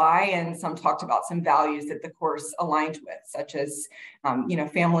easily apply, and some talked about some values that the course aligned with, such as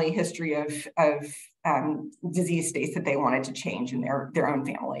family history of disease states that they wanted to change in their own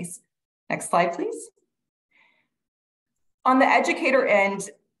families. Next slide, please. On the educator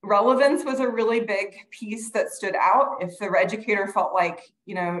end, relevance was a really big piece that stood out. If the educator felt like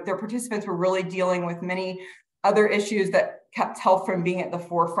their participants were really dealing with many other issues that kept health from being at the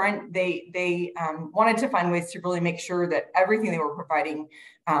forefront, they wanted to find ways to really make sure that everything they were providing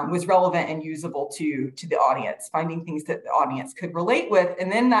was relevant and usable to the audience, finding things that the audience could relate with.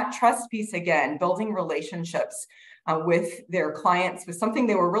 And then that trust piece, again, building relationships with their clients with something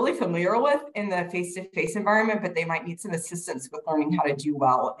they were really familiar with in the face-to-face environment, but they might need some assistance with learning how to do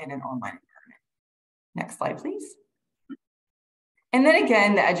well in an online environment. Next slide, please. And then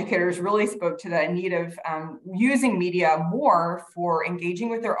again, the educators really spoke to the need of using media more for engaging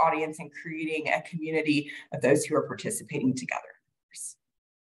with their audience and creating a community of those who are participating together.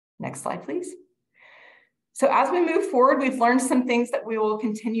 Next slide, please. So as we move forward, we've learned some things that we will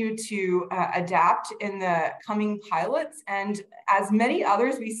continue to adapt in the coming pilots. And as many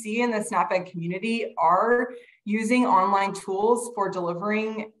others we see in the SnapEd community are using online tools for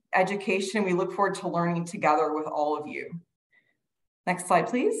delivering education, we look forward to learning together with all of you. Next slide,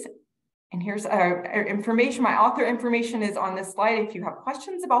 please. And here's our information. My author information is on this slide. If you have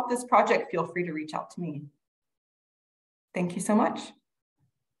questions about this project, feel free to reach out to me. Thank you so much.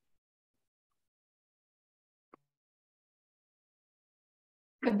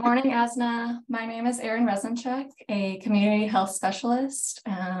 Good morning, ASNA. My name is Erin Rezenchuk, a community health specialist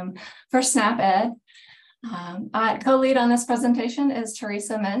for SnapEd. Co-lead on this presentation is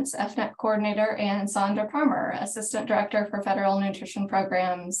Teresa Mintz, FNET coordinator, and Sandra Palmer, assistant director for federal nutrition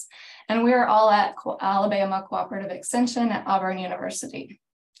programs. And we are all at Alabama Cooperative Extension at Auburn University.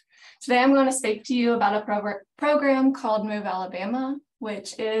 Today, I'm going to speak to you about a program called Move Alabama,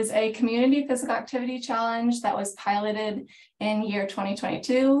 which is a community physical activity challenge that was piloted in year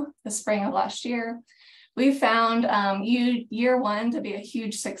 2022, the spring of last year. We found year one to be a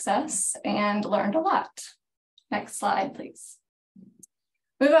huge success and learned a lot. Next slide, please.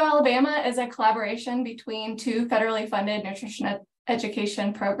 Move Alabama is a collaboration between two federally funded nutrition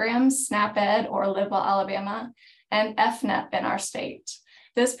education programs, SnapEd or Live Well Alabama, and FNEP in our state.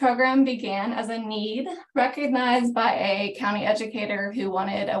 This program began as a need recognized by a county educator who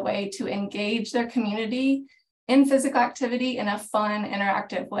wanted a way to engage their community in physical activity in a fun,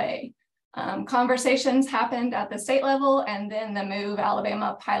 interactive way. Conversations happened at the state level, and then the Move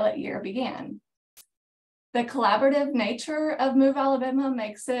Alabama pilot year began. The collaborative nature of Move Alabama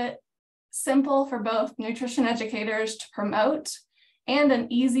makes it simple for both nutrition educators to promote and an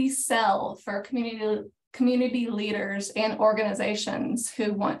easy sell for community leaders and organizations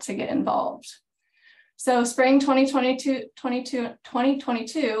who want to get involved. So spring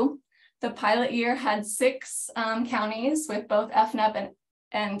 2022, the pilot year had 6 counties with both FNEP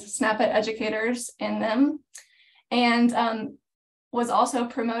and SnapEd educators in them, and was also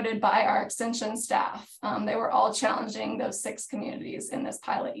promoted by our extension staff. They were all challenging those 6 communities in this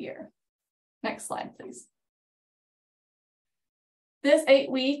pilot year. Next slide, please. This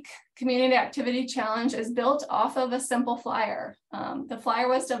 8-week community activity challenge is built off of a simple flyer. The flyer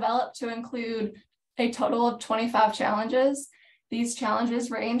was developed to include a total of 25 challenges. These challenges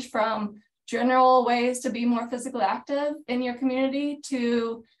range from general ways to be more physically active in your community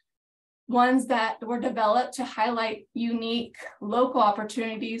to ones that were developed to highlight unique local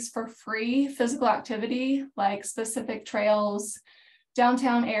opportunities for free physical activity, like specific trails,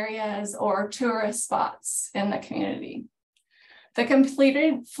 downtown areas, or tourist spots in the community. The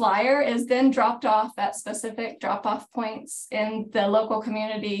completed flyer is then dropped off at specific drop-off points in the local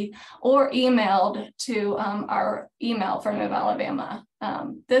community or emailed to our email for Move Alabama.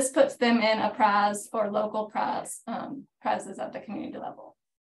 This puts them in a prize or local prizes at the community level.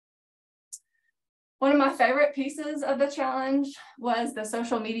 One of my favorite pieces of the challenge was the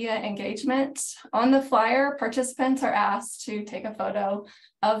social media engagement. On the flyer, participants are asked to take a photo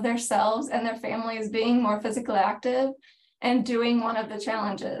of themselves and their families being more physically active and doing one of the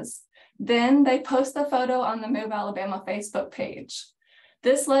challenges. Then they post the photo on the Move Alabama Facebook page.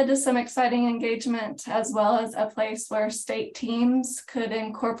 This led to some exciting engagement, as well as a place where state teams could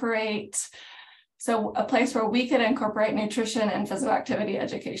incorporate, so a place where we could incorporate nutrition and physical activity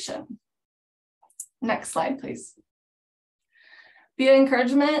education. Next slide, please. The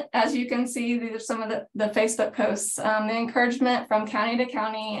encouragement, as you can see, these are some of the Facebook posts. The encouragement from county to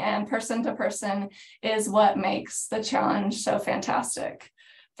county and person to person is what makes the challenge so fantastic.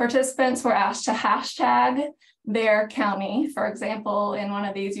 Participants were asked to hashtag their county. For example, in one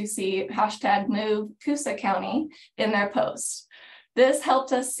of these, you see hashtag Move Coosa County in their post. This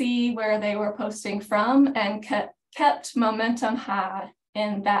helped us see where they were posting from and kept momentum high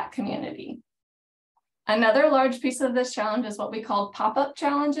in that community. Another large piece of this challenge is what we call pop-up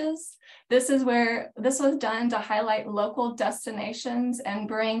challenges. This was done to highlight local destinations and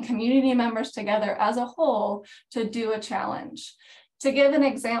bring community members together as a whole to do a challenge. To give an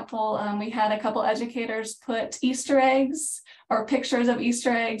example, we had a couple educators put Easter eggs or pictures of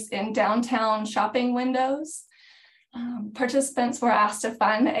Easter eggs in downtown shopping windows. Participants were asked to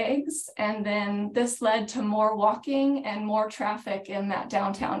find the eggs, and then this led to more walking and more traffic in that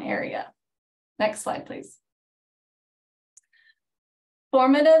downtown area. Next slide, please.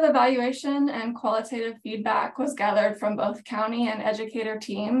 Formative evaluation and qualitative feedback was gathered from both county and educator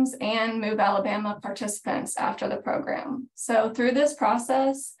teams and Move Alabama participants after the program. So through this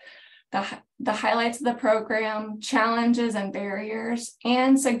process, the highlights of the program, challenges and barriers,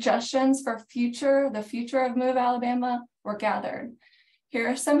 and suggestions for the future of Move Alabama were gathered. Here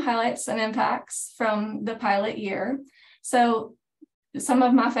are some highlights and impacts from the pilot year. So some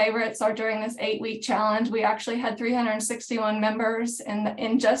of my favorites are during this 8-week challenge. We actually had 361 members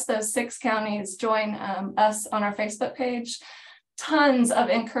in just those 6 counties join us on our Facebook page. Tons of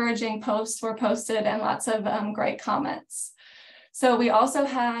encouraging posts were posted and lots of great comments. So we also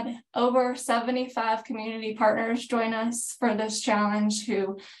had over 75 community partners join us for this challenge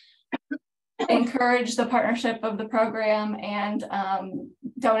who encouraged the partnership of the program and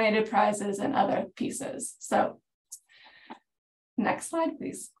donated prizes and other pieces. So next slide,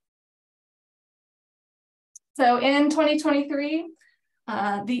 please. So in 2023,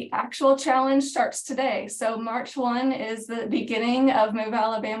 the actual challenge starts today. So March 1 is the beginning of Move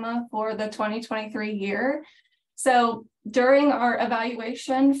Alabama for the 2023 year. So during our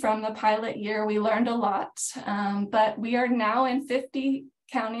evaluation from the pilot year, we learned a lot, but we are now in 50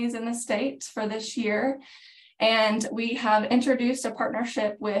 counties in the state for this year. And we have introduced a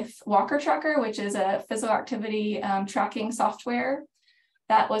partnership with Walker Tracker, which is a physical activity tracking software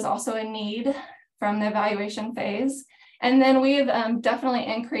that was also a need from the evaluation phase. And then we've definitely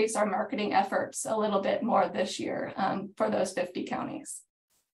increased our marketing efforts a little bit more this year for those 50 counties.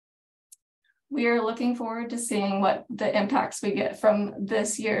 We are looking forward to seeing what the impacts we get from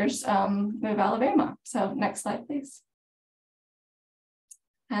this year's Move Alabama. So next slide, please.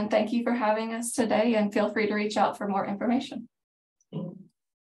 And thank you for having us today, and feel free to reach out for more information.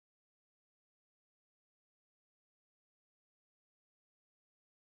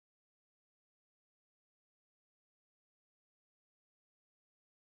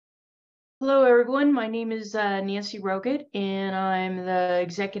 Hello, everyone. My name is Nancy Roget, and I'm the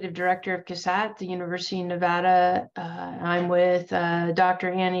Executive Director of CASAT, the University of Nevada. I'm with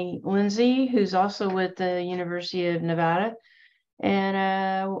Dr. Annie Lindsay, who's also with the University of Nevada.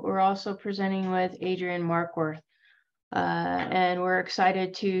 And we're also presenting with Adrian Markworth. And we're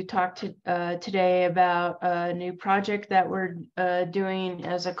excited to talk today about a new project that we're doing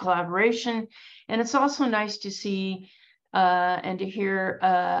as a collaboration. And it's also nice to see and to hear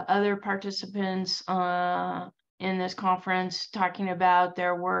other participants in this conference talking about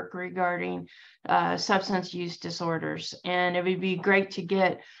their work regarding substance use disorders. And it would be great to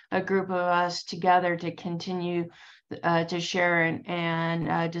get a group of us together to continue to share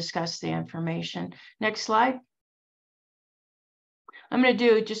and discuss the information. Next slide. I'm going to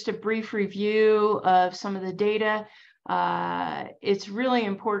do just a brief review of some of the data. It's really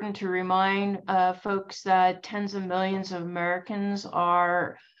important to remind folks that tens of millions of Americans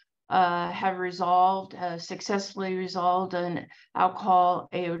have successfully resolved an alcohol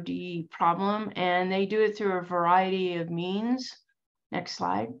AOD problem, and they do it through a variety of means. Next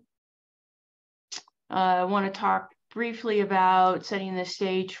slide. I want to talk briefly about setting the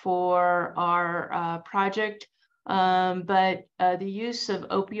stage for our project. But the use of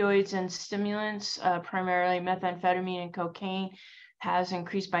opioids and stimulants, primarily methamphetamine and cocaine, has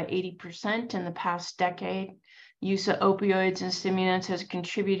increased by 80% in the past decade. Use of opioids and stimulants has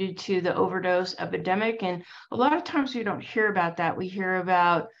contributed to the overdose epidemic. And a lot of times we don't hear about that. We hear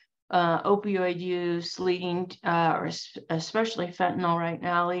about opioid use leading, or especially fentanyl right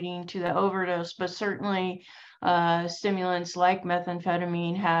now, leading to the overdose, but certainly stimulants like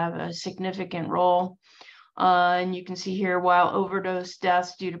methamphetamine have a significant role. And you can see here, while overdose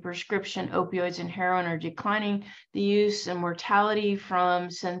deaths due to prescription opioids and heroin are declining, the use and mortality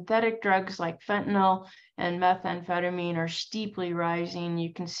from synthetic drugs like fentanyl and methamphetamine are steeply rising.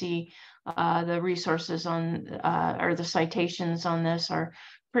 You can see the resources on, or the citations on this are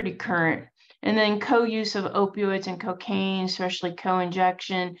pretty current. And then co-use of opioids and cocaine, especially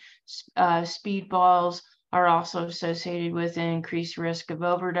co-injection, speedballs, are also associated with an increased risk of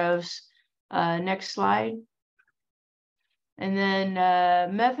overdose. Next slide. And then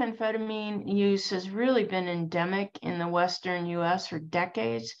methamphetamine use has really been endemic in the Western US for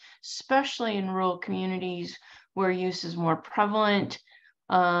decades, especially in rural communities where use is more prevalent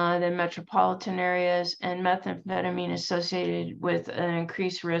than metropolitan areas, and methamphetamine associated with an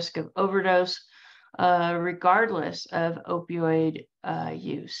increased risk of overdose, regardless of opioid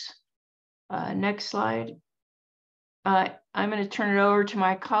use. Next slide. I'm going to turn it over to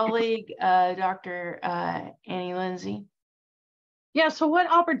my colleague, Dr. Annie Lindsay. Yeah, so what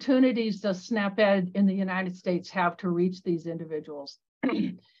opportunities does SNAP-Ed in the United States have to reach these individuals?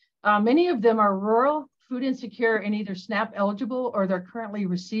 Many of them are rural food insecure and either SNAP eligible or they're currently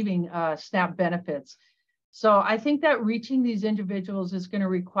receiving SNAP benefits. So I think that reaching these individuals is going to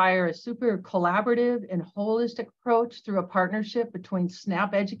require a super collaborative and holistic approach through a partnership between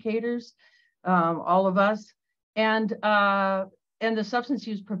SNAP educators, all of us, and the substance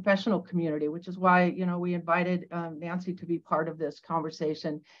use professional community, which is why, you know, we invited Nancy to be part of this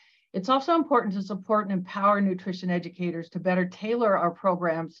conversation. It's also important to support and empower nutrition educators to better tailor our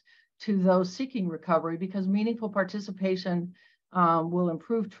programs to those seeking recovery, because meaningful participation will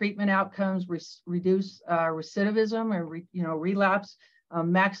improve treatment outcomes, reduce recidivism or relapse,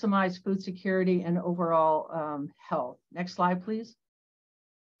 maximize food security and overall health. Next slide, please.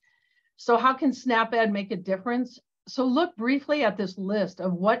 So how can SNAP-Ed make a difference? So look briefly at this list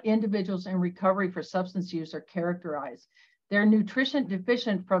of what individuals in recovery for substance use are characterized. They're nutrition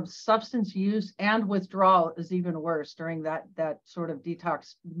deficient from substance use, and withdrawal is even worse. During that sort of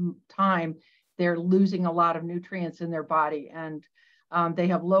detox time, they're losing a lot of nutrients in their body, and they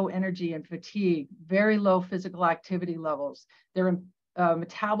have low energy and fatigue, very low physical activity levels. Their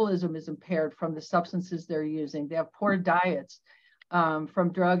metabolism is impaired from the substances they're using. They have poor diets.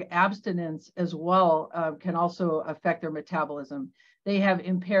 From drug abstinence as well can also affect their metabolism. They have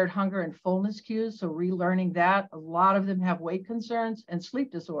impaired hunger and fullness cues, so relearning that. A lot of them have weight concerns and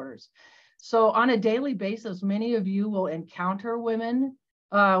sleep disorders. So on a daily basis, many of you will encounter women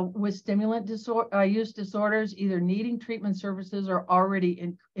with stimulant use disorders, either needing treatment services or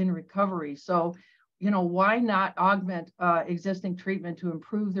already in recovery. So, you know, why not augment existing treatment to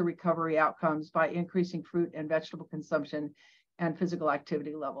improve the recovery outcomes by increasing fruit and vegetable consumption and physical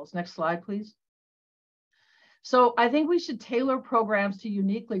activity levels? Next slide, please. So I think we should tailor programs to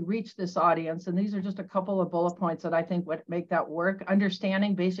uniquely reach this audience. And these are just a couple of bullet points that I think would make that work.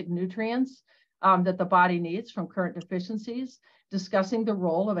 Understanding basic nutrients that the body needs from current deficiencies, discussing the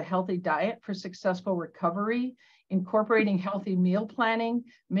role of a healthy diet for successful recovery, incorporating healthy meal planning.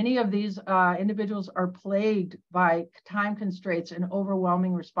 Many of these individuals are plagued by time constraints and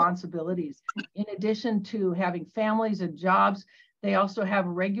overwhelming responsibilities. In addition to having families and jobs, they also have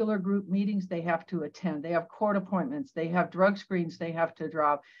regular group meetings they have to attend. They have court appointments. They have drug screens they have to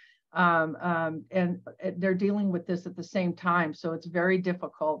drop. And they're dealing with this at the same time. So it's very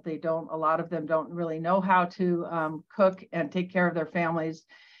difficult. A lot of them don't really know how to cook and take care of their families.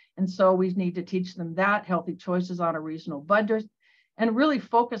 And so we need to teach them that, healthy choices on a reasonable budget, and really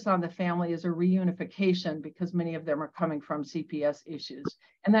focus on the family as a reunification, because many of them are coming from CPS issues.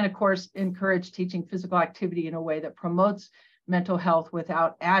 And then, of course, encourage teaching physical activity in a way that promotes mental health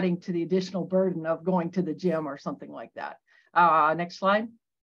without adding to the additional burden of going to the gym or something like that. Next slide.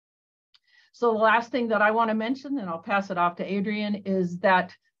 So the last thing that I want to mention, and I'll pass it off to Adrian, is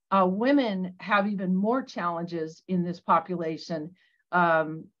that women have even more challenges in this population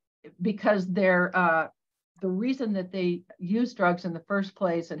because they're the reason that they use drugs in the first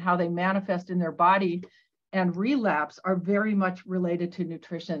place and how they manifest in their body and relapse are very much related to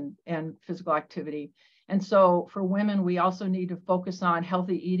nutrition and physical activity. And so for women, we also need to focus on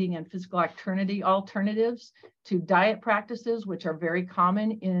healthy eating and physical activity alternatives to diet practices, which are very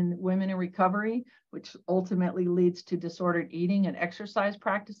common in women in recovery, which ultimately leads to disordered eating and exercise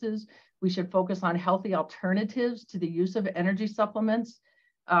practices. We should focus on healthy alternatives to the use of energy supplements,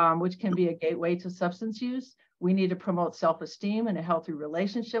 which can be a gateway to substance use. We need to promote self-esteem and a healthy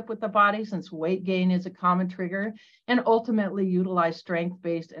relationship with the body, since weight gain is a common trigger, and ultimately utilize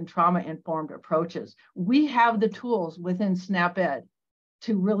strength-based and trauma-informed approaches. We have the tools within SNAP-Ed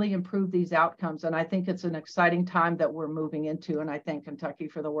to really improve these outcomes. And I think it's an exciting time that we're moving into. And I thank Kentucky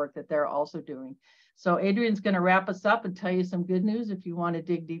for the work that they're also doing. So Adrian's going to wrap us up and tell you some good news if you want to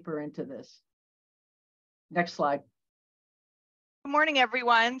dig deeper into this. Next slide. Good morning,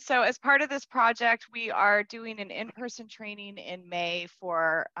 everyone. So as part of this project, we are doing an in-person training in May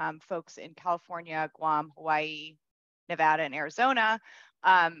for folks in California, Guam, Hawaii, Nevada, and Arizona.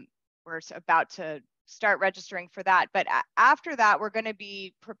 We're about to start registering for that. But after that, we're going to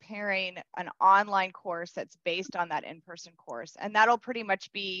be preparing an online course that's based on that in-person course. And that'll pretty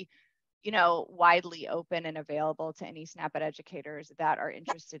much be, you know, widely open and available to any SNAP-Ed educators that are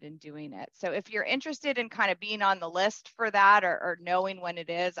interested in doing it. So if you're interested in kind of being on the list for that, or knowing when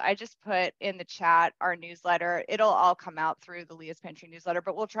it is, I just put in the chat our newsletter. It'll all come out through the Leah's Pantry newsletter,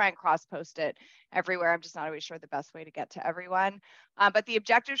 but we'll try and cross-post it everywhere. I'm just not always sure the best way to get to everyone. But the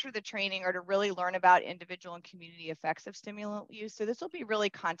objectives for the training are to really learn about individual and community effects of stimulant use. So this will be really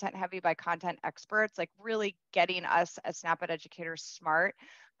content heavy by content experts, like really getting us as SNAP-Ed educators smart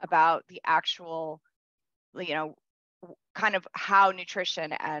about the actual, you know, kind of how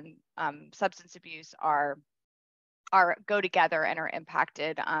nutrition and substance abuse are go together and are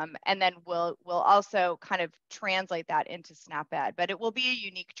impacted. And then we'll also kind of translate that into SNAP-Ed, but it will be a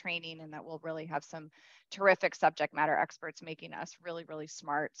unique training, and that we'll really have some terrific subject matter experts making us really, really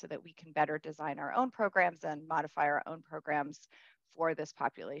smart so that we can better design our own programs and modify our own programs for this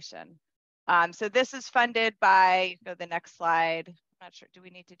population. So this is funded by, go to the next slide. I'm not sure, do we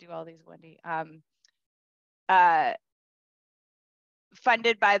need to do all these, Wendy?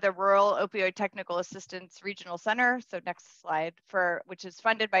 Funded by the Rural Opioid Technical Assistance Regional Center. So next slide, which is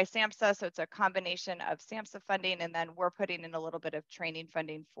funded by SAMHSA. So it's a combination of SAMHSA funding, and then we're putting in a little bit of training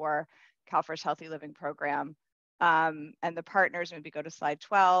funding for CalFresh Healthy Living Program. And the partners, maybe go to slide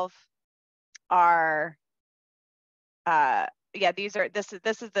 12, are,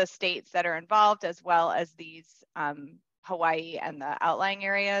 this is the states that are involved, as well as these Hawaii and the outlying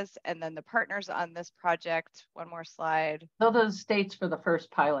areas. And then the partners on this project, one more slide. So those states for the first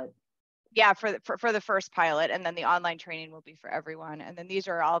pilot. Yeah, for the first pilot, and then the online training will be for everyone. And then these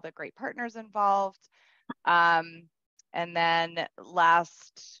are all the great partners involved. And then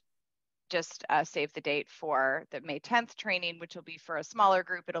last, just save the date for the May 10th training, which will be for a smaller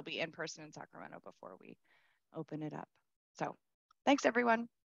group. It'll be in person in Sacramento before we open it up. So thanks, everyone.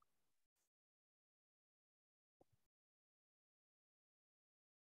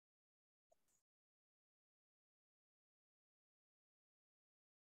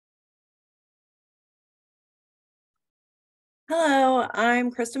 Hello, I'm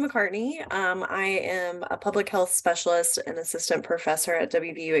Krista McCartney. I am a public health specialist and assistant professor at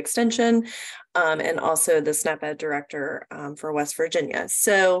WVU Extension, and also the SNAP-Ed director for West Virginia.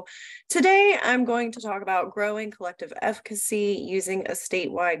 So today I'm going to talk about growing collective efficacy using a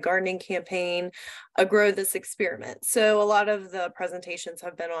statewide gardening campaign, a Grow This Experiment. So a lot of the presentations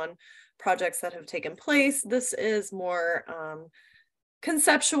have been on projects that have taken place. This is more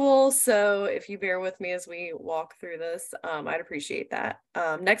conceptual, so if you bear with me as we walk through this, I'd appreciate that.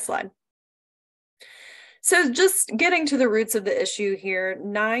 Next slide. So just getting to the roots of the issue here,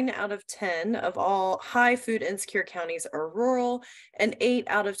 9 out of 10 of all high food insecure counties are rural, and 8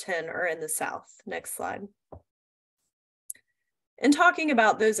 out of 10 are in the South. Next slide. In talking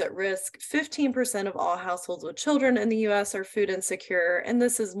about those at risk, 15% of all households with children in the US are food insecure, and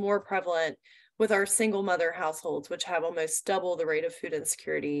this is more prevalent with our single mother households, which have almost double the rate of food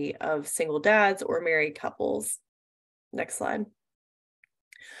insecurity of single dads or married couples. Next slide.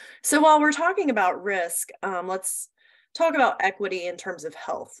 So while we're talking about risk, let's talk about equity in terms of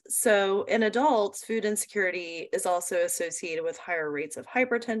health. So in adults, food insecurity is also associated with higher rates of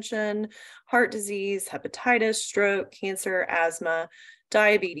hypertension, heart disease, hepatitis, stroke, cancer, asthma,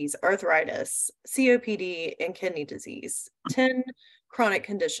 diabetes, arthritis, COPD, and kidney disease, 10 chronic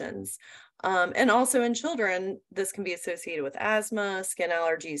conditions. And also in children, this can be associated with asthma, skin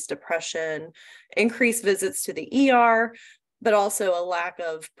allergies, depression, increased visits to the ER, but also a lack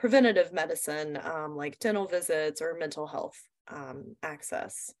of preventative medicine like dental visits or mental health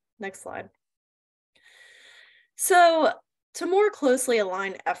access. Next slide. So to more closely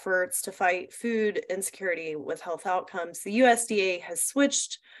align efforts to fight food insecurity with health outcomes, the USDA has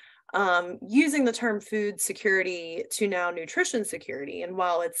switched using the term food security to now nutrition security. And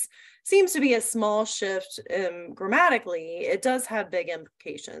while it seems to be a small shift grammatically, it does have big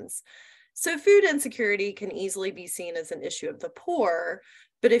implications. So food insecurity can easily be seen as an issue of the poor,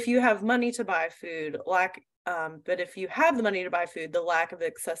 but if you have money to buy food, the lack of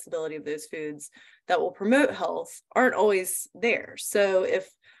accessibility of those foods that will promote health aren't always there. So if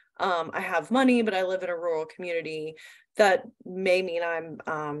I have money, but I live in a rural community, that may mean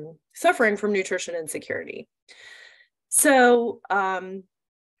I'm suffering from nutrition insecurity. So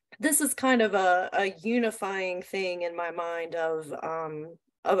this is kind of a unifying thing in my mind of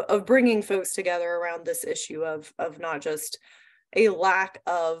bringing folks together around this issue of not just a lack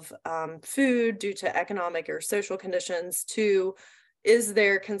of food due to economic or social conditions, to is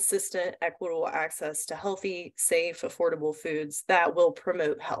there consistent, equitable access to healthy, safe, affordable foods that will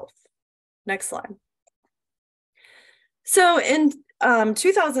promote health? Next slide. So in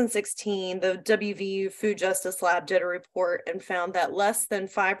 2016, the WVU Food Justice Lab did a report and found that less than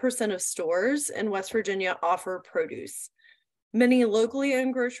 5% of stores in West Virginia offer produce. Many locally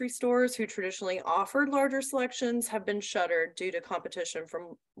owned grocery stores who traditionally offered larger selections have been shuttered due to competition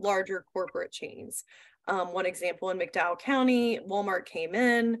from larger corporate chains. One example, in McDowell County, Walmart came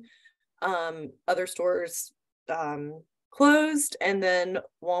in, other stores closed, and then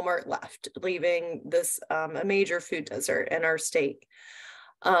Walmart left, leaving this a major food desert in our state.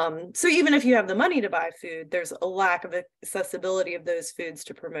 So even if you have the money to buy food, there's a lack of accessibility of those foods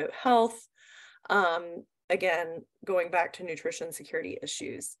to promote health. Again, going back to nutrition security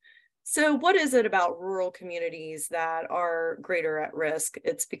issues. So what is it about rural communities that are greater at risk?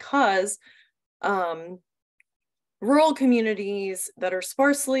 It's because rural communities that are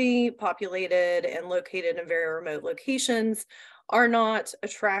sparsely populated and located in very remote locations are not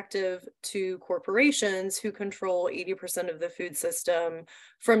attractive to corporations who control 80% of the food system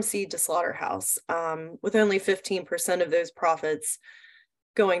from seed to slaughterhouse, with only 15% of those profits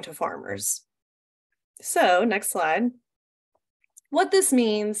going to farmers. So next slide. What this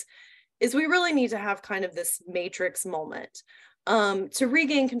means is we really need to have kind of this matrix moment. To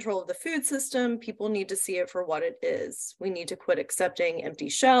regain control of the food system, people need to see it for what it is. We need to quit accepting empty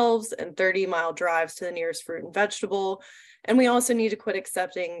shelves and 30-mile drives to the nearest fruit and vegetable. And we also need to quit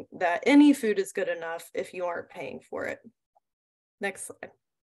accepting that any food is good enough if you aren't paying for it. Next slide.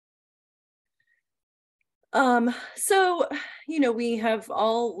 So, you know, we have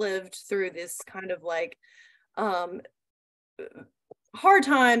all lived through this kind of like hard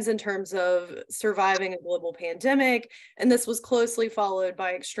times in terms of surviving a global pandemic, and this was closely followed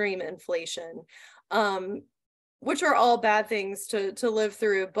by extreme inflation, which are all bad things to live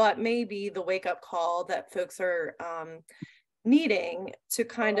through, but maybe the wake-up call that folks are needing to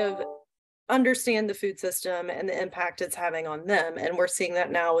kind of understand the food system and the impact it's having on them. And we're seeing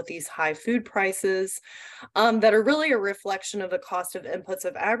that now with these high food prices that are really a reflection of the cost of inputs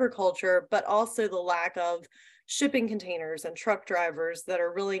of agriculture, but also the lack of shipping containers and truck drivers that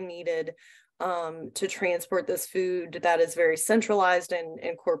are really needed to transport this food that is very centralized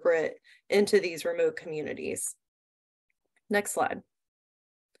and corporate into these remote communities. Next slide.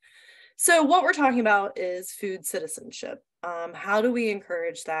 So what we're talking about is food citizenship. How do we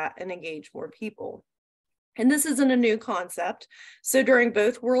encourage that and engage more people? And this isn't a new concept. So during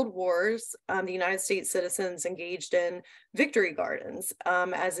both world wars, the United States citizens engaged in victory gardens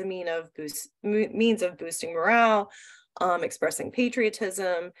as a means of boosting morale, expressing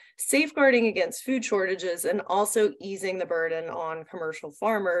patriotism, safeguarding against food shortages, and also easing the burden on commercial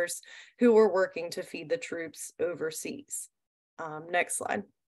farmers who were working to feed the troops overseas. Next slide.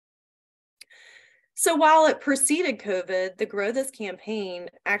 So while it preceded COVID, the Grow This campaign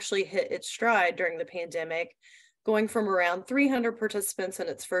actually hit its stride during the pandemic, going from around 300 participants in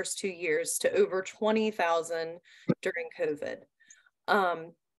its first 2 years to over 20,000 during COVID.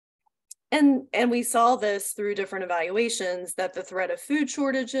 And we saw this through different evaluations that the threat of food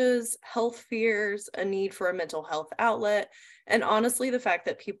shortages, health fears, a need for a mental health outlet, and honestly, the fact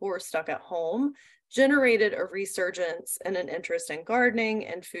that people were stuck at home generated a resurgence and an interest in gardening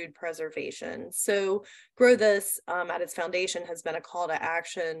and food preservation. So Grow This at its foundation has been a call to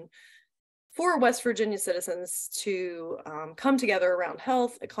action for West Virginia citizens to come together around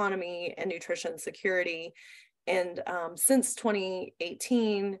health, economy, and nutrition security. And since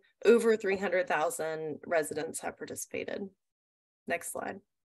 2018, over 300,000 residents have participated. Next slide.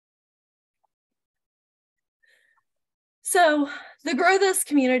 So the Grow This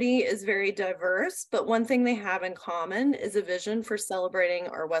community is very diverse, but one thing they have in common is a vision for celebrating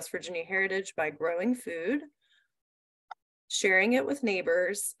our West Virginia heritage by growing food, sharing it with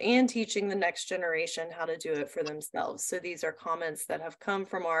neighbors, and teaching the next generation how to do it for themselves. So these are comments that have come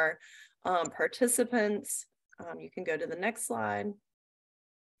from our participants. You can go to the next slide.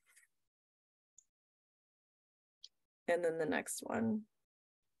 And then the next one.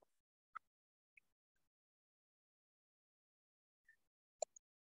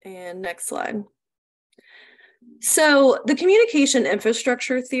 And next slide. So the communication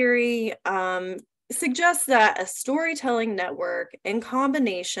infrastructure theory suggests that a storytelling network in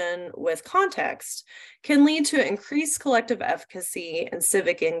combination with context can lead to increased collective efficacy and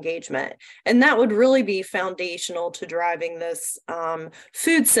civic engagement. And that would really be foundational to driving this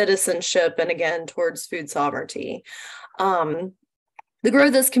food citizenship and again, towards food sovereignty. The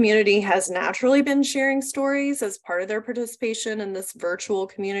Grow This community has naturally been sharing stories as part of their participation in this virtual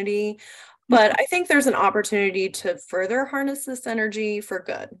community, but I think there's an opportunity to further harness this energy for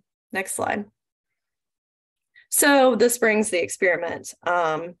good. Next slide. So this brings the experiment.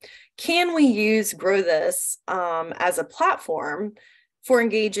 Can we use Grow This as a platform for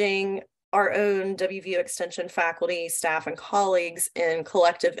engaging our own WVU Extension faculty, staff, and colleagues in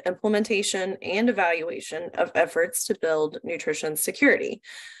collective implementation and evaluation of efforts to build nutrition security?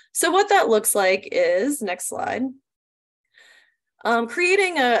 So what that looks like is, next slide,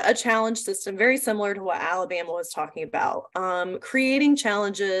 creating a challenge system very similar to what Alabama was talking about, creating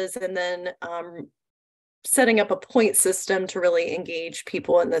challenges and then setting up a point system to really engage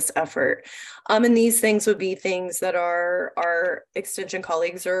people in this effort. And these things would be things that our extension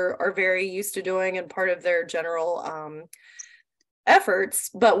colleagues are very used to doing and part of their general efforts,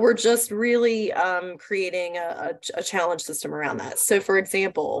 but we're just really creating a challenge system around that. So for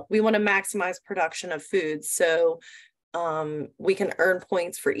example, we want to maximize production of food. So we can earn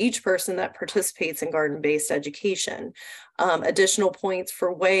points for each person that participates in garden-based education. Additional points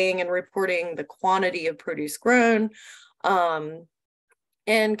for weighing and reporting the quantity of produce grown,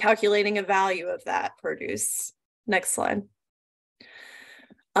 and calculating a value of that produce. Next slide.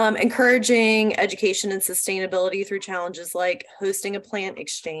 Encouraging education and sustainability through challenges like hosting a plant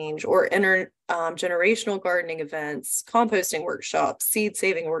exchange or intergenerational gardening events, composting workshops, seed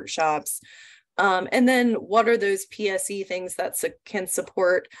saving workshops. And then what are those PSE things that can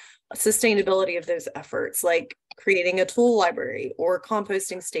support sustainability of those efforts, like creating a tool library or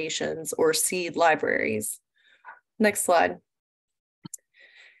composting stations or seed libraries. Next slide.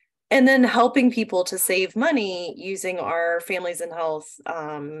 And then helping people to save money using our families and health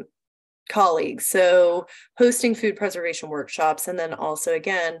colleagues. So hosting food preservation workshops, and then also,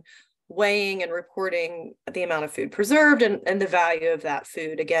 again, weighing and reporting the amount of food preserved and the value of that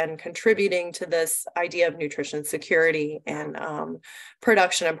food, again, contributing to this idea of nutrition security and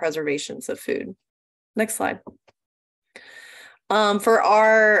production and preservations of food. Next slide. For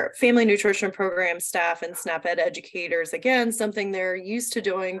our family nutrition program staff and SNAP-Ed educators, again, something they're used to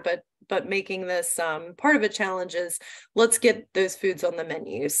doing, but making this part of a challenge is let's get those foods on the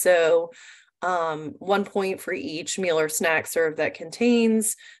menu. So 1 point for each meal or snack served that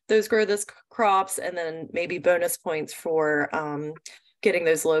contains those grow this crops, and then maybe bonus points for getting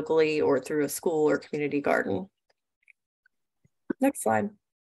those locally or through a school or community garden. Next slide.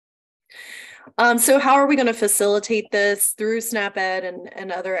 So how are we going to facilitate this through SNAP-Ed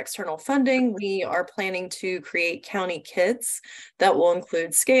and other external funding? We are planning to create county kits that will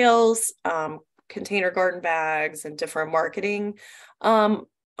include scales, container garden bags, and different marketing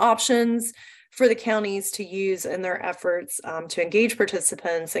options for the counties to use in their efforts to engage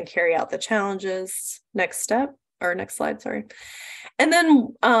participants and carry out the challenges. Next slide, sorry. And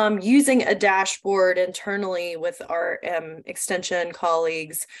then using a dashboard internally with our extension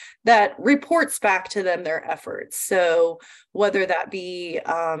colleagues that reports back to them their efforts. So whether that be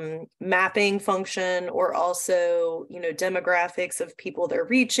mapping function or also, demographics of people they're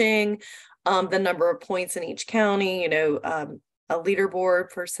reaching, the number of points in each county, a leaderboard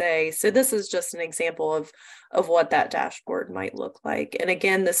per se. So this is just an example of what that dashboard might look like. And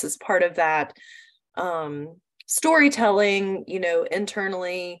again, this is part of that storytelling,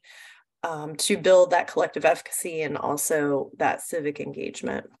 internally to build that collective efficacy and also that civic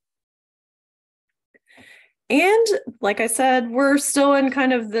engagement. And like I said, we're still in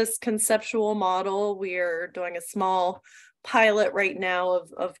kind of this conceptual model. We're doing a small pilot right now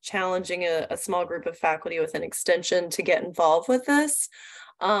of challenging a small group of faculty within extension to get involved with this.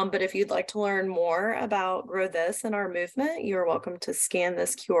 But if you'd like to learn more about Grow This and our movement, you're welcome to scan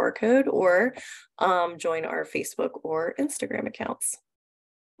this QR code or join our Facebook or Instagram accounts,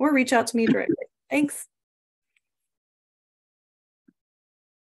 or reach out to me directly. Thanks.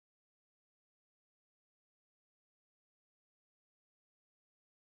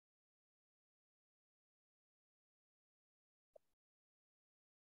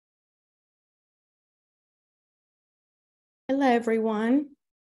 Hello, everyone.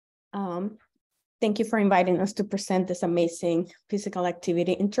 Thank you for inviting us to present this amazing physical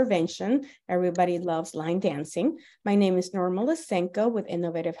activity intervention. Everybody loves line dancing. My name is Norma Lysenko with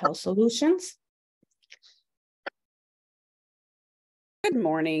Innovative Health Solutions. Good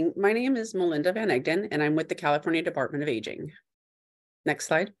morning. My name is Melinda Van Egden, and I'm with the California Department of Aging. Next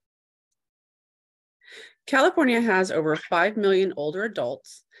slide. California has over 5 million older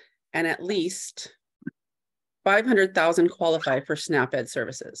adults, and at least 500,000 qualify for SNAP-Ed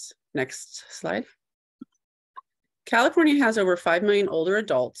services. Next slide. California has over 5 million older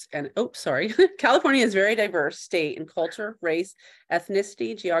adults and, California is a very diverse state in culture, race,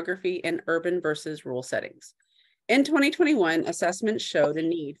 ethnicity, geography, and urban versus rural settings. In 2021, assessments showed a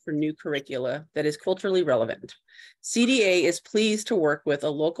need for new curricula that is culturally relevant. CDA is pleased to work with a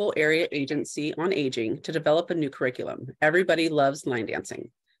local area agency on aging to develop a new curriculum. Everybody loves line dancing.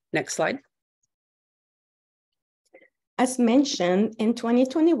 Next slide. As mentioned, in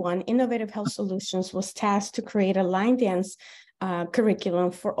 2021, Innovative Health Solutions was tasked to create a line dance curriculum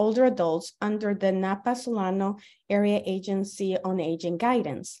for older adults under the Napa Solano Area Agency on Aging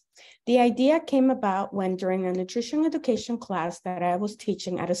guidance. The idea came about when during a nutrition education class that I was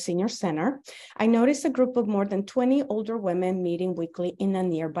teaching at a senior center, I noticed a group of more than 20 older women meeting weekly in a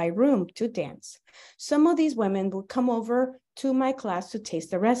nearby room to dance. Some of these women would come over to my class to taste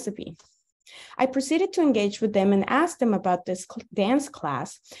the recipe. I proceeded to engage with them and asked them about this dance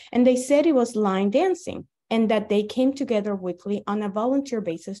class, and they said it was line dancing. and that they came together weekly on a volunteer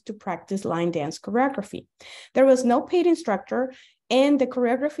basis to practice line dance choreography. There was no paid instructor, and the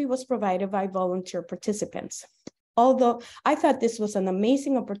choreography was provided by volunteer participants. Although I thought this was an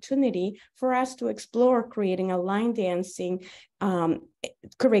amazing opportunity for us to explore creating a line dancing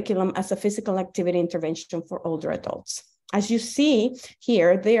curriculum as a physical activity intervention for older adults. As you see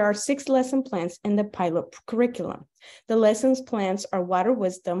here, there are 6 lesson plans in the pilot curriculum. The lessons plans are water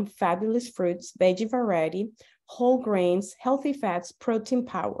wisdom, fabulous fruits, veggie variety, whole grains, healthy fats, protein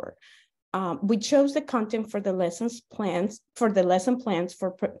power. We chose the content for the lesson plans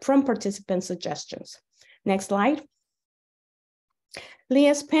from participant suggestions. Next slide.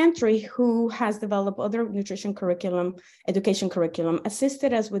 Leah's Pantry, who has developed other nutrition curriculum, education curriculum,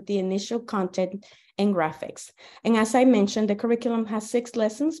 assisted us with the initial content and graphics. And as I mentioned, the curriculum has 6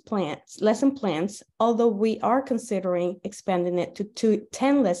 lesson plans, although we are considering expanding it to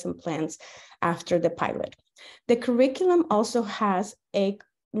 10 lesson plans after the pilot. The curriculum also has a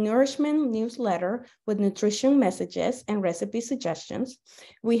nourishment newsletter with nutrition messages and recipe suggestions.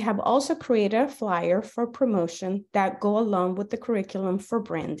 We have also created a flyer for promotion that go along with the curriculum for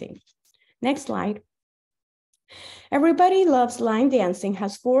branding. Next slide. Everybody Loves Line Dancing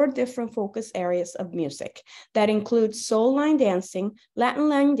has 4 different focus areas of music that include soul line dancing, Latin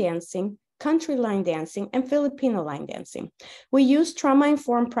line dancing, country line dancing, and Filipino line dancing. We use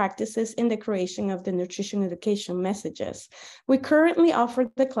trauma-informed practices in the creation of the nutrition education messages. We currently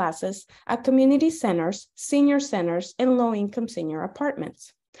offer the classes at community centers, senior centers, and low-income senior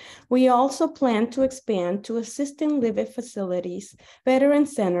apartments. We also plan to expand to assisted living facilities, veteran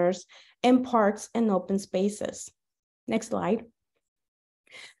centers, and parks and open spaces. Next slide.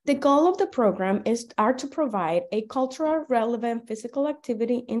 The goal of the program are to provide a cultural relevant physical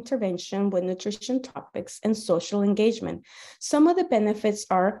activity intervention with nutrition topics and social engagement. Some of the benefits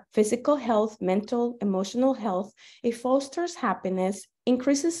are physical health, mental, emotional health. It fosters happiness,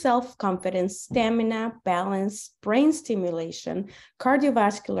 increases self-confidence, stamina, balance, brain stimulation,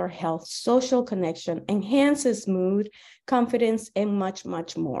 cardiovascular health, social connection, enhances mood, confidence, and much,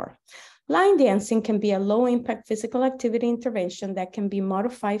 much more. Line dancing can be a low-impact physical activity intervention that can be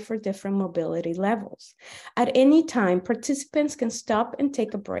modified for different mobility levels. At any time, participants can stop and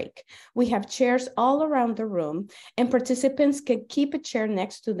take a break. We have chairs all around the room, and participants can keep a chair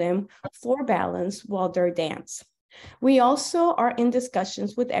next to them for balance while they dance. We also are in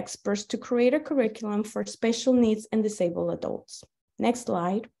discussions with experts to create a curriculum for special needs and disabled adults. Next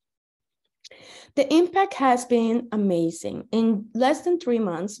slide. The impact has been amazing. In less than 3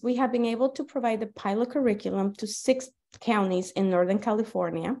 months, we have been able to provide the pilot curriculum to 6 counties in Northern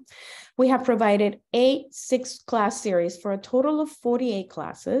California. We have provided 8 6-class series for a total of 48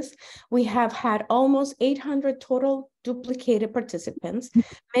 classes. We have had almost 800 total duplicated participants.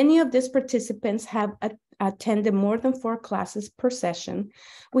 Many of these participants have attended more than 4 classes per session.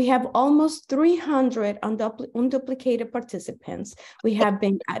 We have almost 300 unduplicated participants. We have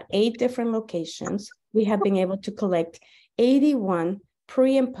been at 8 different locations. We have been able to collect 81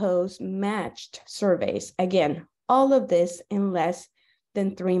 pre and post matched surveys. Again, all of this in less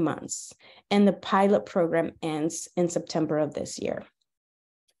than 3 months. And the pilot program ends in September of this year.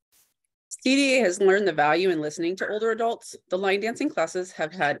 CDA has learned the value in listening to older adults. The line dancing classes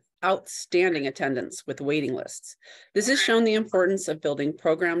have had outstanding attendance with waiting lists. This has shown the importance of building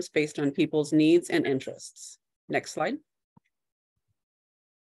programs based on people's needs and interests. Next slide.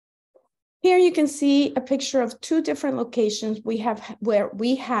 Here you can see a picture of 2 different locations where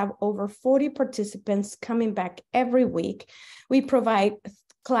we have over 40 participants coming back every week. We provide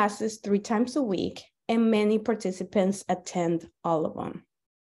classes 3 times a week, and many participants attend all of them.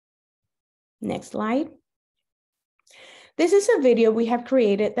 Next slide. This is a video we have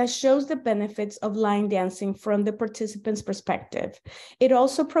created that shows the benefits of line dancing from the participant's perspective. It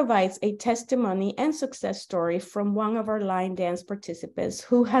also provides a testimony and success story from one of our line dance participants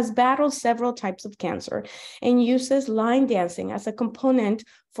who has battled several types of cancer and uses line dancing as a component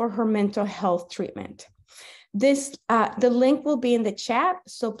for her mental health treatment. The link will be in the chat,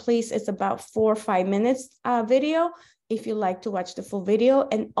 so please, it's about 4 or 5 minutes video if you like to watch the full video.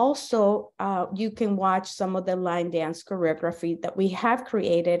 And also you can watch some of the line dance choreography that we have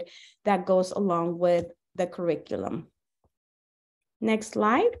created that goes along with the curriculum. Next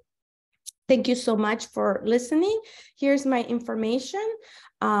slide. Thank you so much for listening. Here's my information.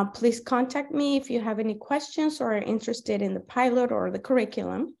 Please contact me if you have any questions or are interested in the pilot or the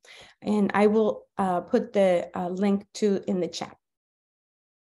curriculum. And I will put the link in the chat.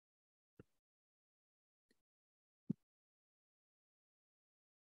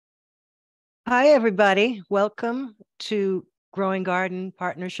 Hi, everybody. Welcome to Growing Garden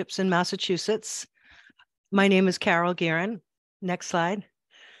Partnerships in Massachusetts. My name is Carol Guerin. Next slide.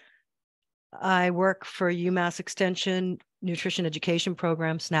 I work for UMass Extension Nutrition Education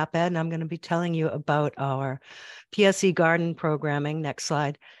Program, SNAP Ed, and I'm going to be telling you about our PSE garden programming, next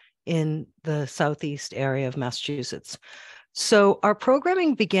slide, in the southeast area of Massachusetts. So our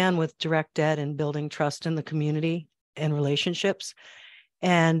programming began with direct ed and building trust in the community and relationships.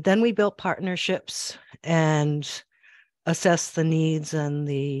 And then we built partnerships and assessed the needs and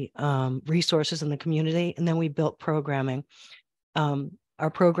the resources in the community. And then we built programming. Our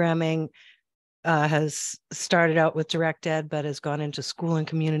programming has started out with direct ed, but has gone into school and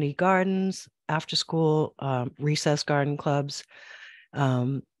community gardens, after school, recess garden clubs,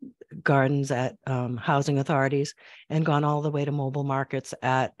 gardens at housing authorities, and gone all the way to mobile markets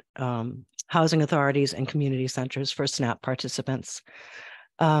at housing authorities and community centers for SNAP participants.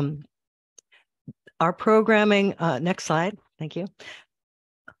 Our programming, next slide, thank you.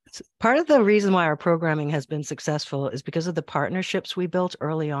 Part of the reason why our programming has been successful is because of the partnerships we built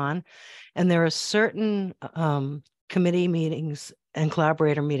early on. And there are certain committee meetings and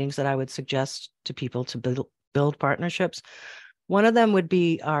collaborator meetings that I would suggest to people to build partnerships. One of them would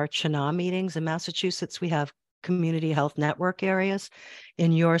be our CHNA meetings. In Massachusetts, we have community health network areas.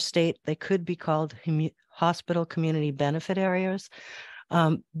 In your state, they could be called hospital community benefit areas.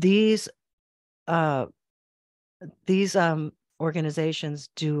 These organizations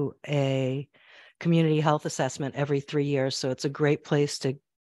do a community health assessment every 3 years. So it's a great place to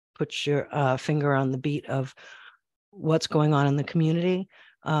put your finger on the beat of what's going on in the community.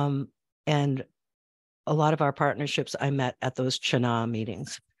 And a lot of our partnerships I met at those CHNA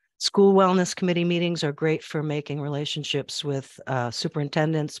meetings. School wellness committee meetings are great for making relationships with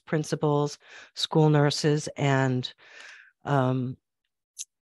superintendents, principals, school nurses, and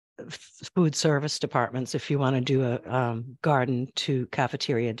food service departments if you want to do a garden to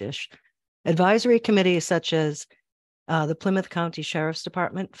cafeteria dish. Advisory committees such as the Plymouth County Sheriff's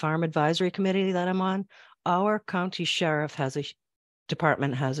Department Farm Advisory Committee that I'm on, our county sheriff has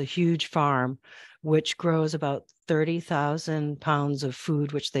a huge farm which grows about 30,000 pounds of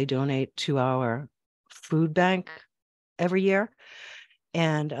food, which they donate to our food bank every year.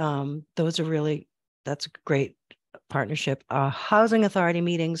 And that's a great partnership. Housing authority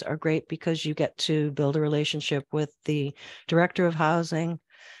meetings are great because you get to build a relationship with the director of housing,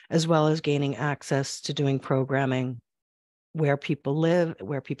 as well as gaining access to doing programming where people live,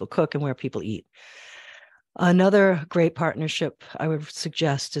 where people cook, and where people eat. Another great partnership I would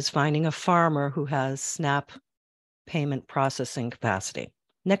suggest is finding a farmer who has SNAP payment processing capacity.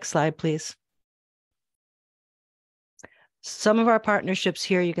 Next slide, please. Some of our partnerships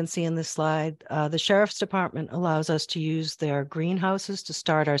here you can see in this slide. The Sheriff's Department allows us to use their greenhouses to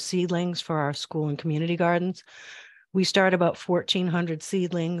start our seedlings for our school and community gardens. We start about 1,400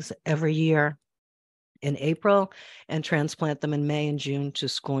 seedlings every year in April and transplant them in May and June to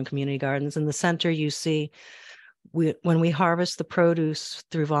school and community gardens. In the center, you see when we harvest the produce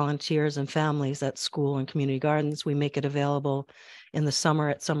through volunteers and families at school and community gardens, we make it available in the summer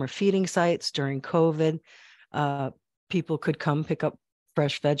at summer feeding sites. During COVID, people could come pick up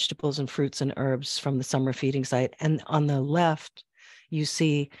fresh vegetables and fruits and herbs from the summer feeding site. And on the left, you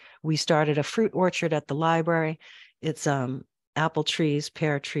see we started a fruit orchard at the library. It's apple trees,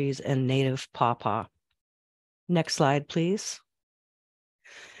 pear trees, and native pawpaw. Next slide, please.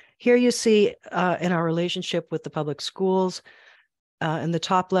 Here you see in our relationship with the public schools, in the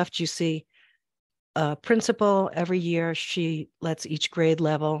top left, you see a principal. Every year, she lets each grade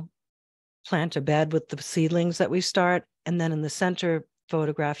level plant a bed with the seedlings that we start. And then in the center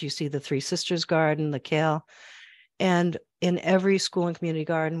photograph, you see the Three Sisters garden, the kale. And in every school and community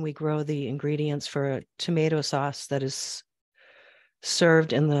garden, we grow the ingredients for a tomato sauce that is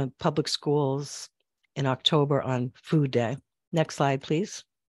served in the public schools in October on Food Day. Next slide, please.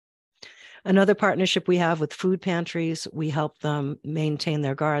 Another partnership we have with food pantries, we help them maintain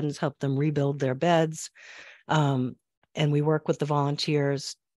their gardens, help them rebuild their beds. And we work with the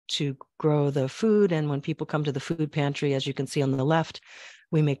volunteers to grow the food. And when people come to the food pantry, as you can see on the left,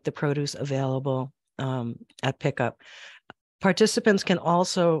 we make the produce available at pickup. Participants can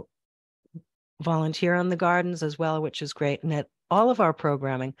also volunteer on the gardens as well, which is great. And at all of our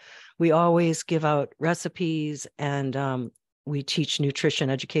programming, we always give out recipes and we teach nutrition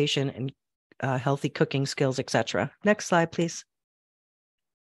education and healthy cooking skills, etc. Next slide, please.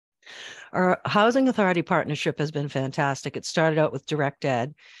 Our Housing Authority partnership has been fantastic. It started out with direct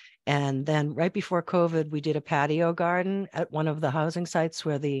ed. And then right before COVID, we did a patio garden at one of the housing sites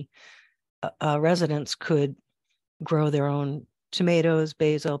where the residents could grow their own tomatoes,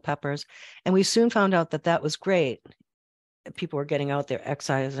 basil, peppers. And we soon found out that that was great. People were getting out there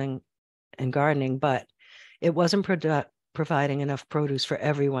exercising and gardening, but it wasn't providing enough produce for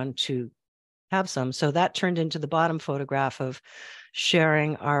everyone to have some. So that turned into the bottom photograph of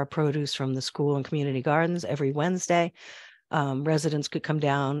sharing our produce from the school and community gardens every Wednesday. Residents could come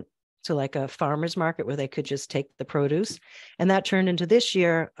down to like a farmer's market where they could just take the produce. And that turned into this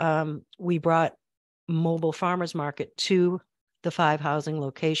year, we brought mobile farmers market to the 5 housing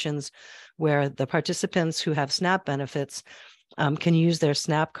locations where the participants who have SNAP benefits can use their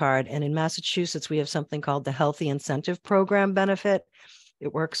SNAP card. And in Massachusetts, we have something called the Healthy Incentive Program benefit.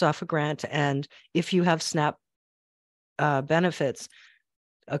 It works off a grant. And if you have SNAP benefits,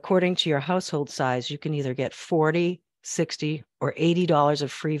 according to your household size, you can either get $40, $60, or $80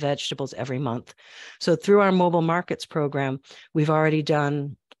 of free vegetables every month. So through our mobile markets program, we've already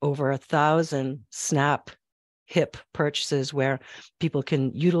done over 1,000 SNAP HIP purchases where people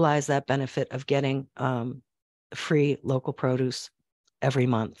can utilize that benefit of getting free local produce every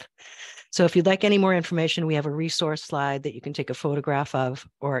month. So if you'd like any more information, we have a resource slide that you can take a photograph of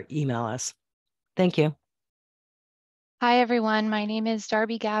or email us. Thank you. Hi, everyone. My name is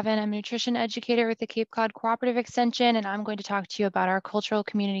Darby Gavin. I'm a nutrition educator with the Cape Cod Cooperative Extension, and I'm going to talk to you about our cultural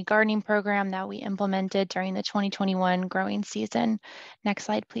community gardening program that we implemented during the 2021 growing season. Next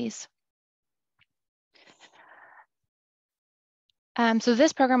slide, please. So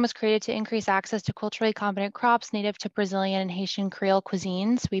this program was created to increase access to culturally competent crops native to Brazilian and Haitian Creole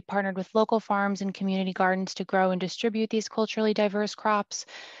cuisines. We partnered with local farms and community gardens to grow and distribute these culturally diverse crops.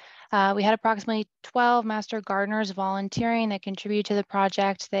 We had approximately 12 master gardeners volunteering that contributed to the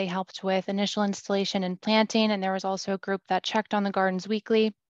project. They helped with initial installation and planting, and there was also a group that checked on the gardens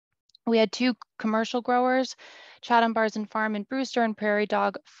weekly. We had 2 commercial growers, Chatham Bars and Farm in Brewster and Prairie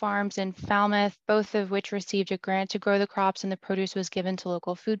Dog Farms in Falmouth, both of which received a grant to grow the crops, and the produce was given to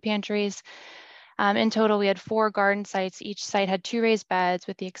local food pantries. In total, we had 4 garden sites. Each site had 2 raised beds,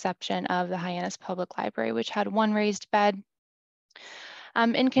 with the exception of the Hyannis Public Library, which had 1 raised bed.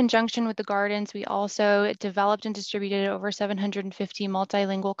 In conjunction with the gardens, we also developed and distributed over 750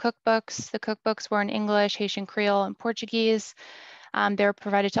 multilingual cookbooks. The cookbooks were in English, Haitian Creole, and Portuguese. They were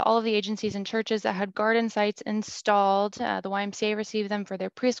provided to all of the agencies and churches that had garden sites installed. The YMCA received them for their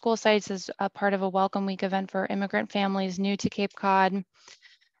preschool sites as a part of a Welcome Week event for immigrant families new to Cape Cod.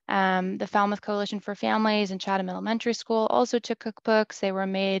 The Falmouth Coalition for Families and Chatham Elementary School also took cookbooks. They were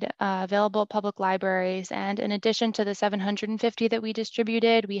made available at public libraries. And in addition to the 750 that we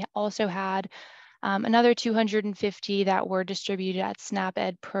distributed, we also had another 250 that were distributed at SNAP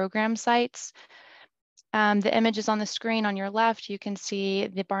Ed program sites. The images on the screen on your left, you can see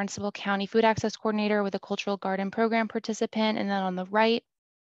the Barnstable County Food Access Coordinator with a Cultural Garden Program participant. And then on the right,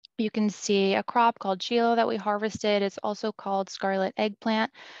 you can see a crop called chilo that we harvested. It's also called scarlet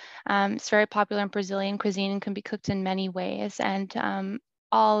eggplant. It's very popular in Brazilian cuisine and can be cooked in many ways. And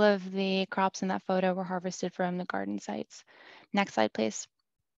all of the crops in that photo were harvested from the garden sites. Next slide, please.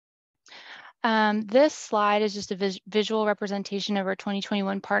 This slide is just a visual representation of our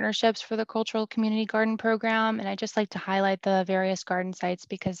 2021 partnerships for the Cultural Community Garden Program. And I just like to highlight the various garden sites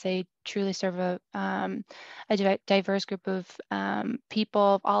because they truly serve a diverse group of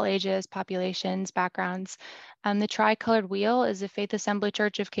people of all ages, populations, backgrounds. The Tri-Colored Wheel is the Faith Assembly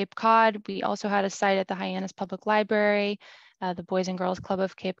Church of Cape Cod. We also had a site at the Hyannis Public Library, the Boys and Girls Club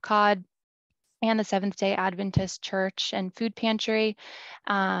of Cape Cod, and the Seventh-day Adventist Church and Food Pantry.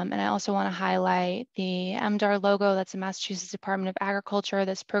 And I also want to highlight the MDAR logo. That's the Massachusetts Department of Agriculture.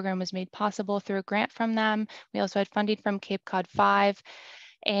 This program was made possible through a grant from them. We also had funding from Cape Cod 5.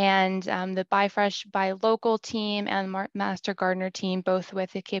 And the Buy Fresh, Buy Local team and Master Gardener team, both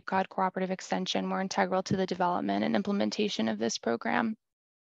with the Cape Cod Cooperative Extension, were integral to the development and implementation of this program.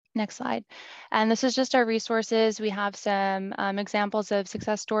 Next slide. And this is just our resources. We have some examples of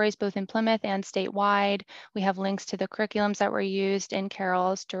success stories, both in Plymouth and statewide. We have links to the curriculums that were used in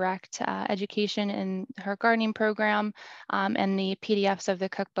Carol's direct education in her gardening program. And the PDFs of the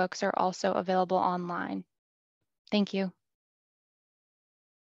cookbooks are also available online. Thank you.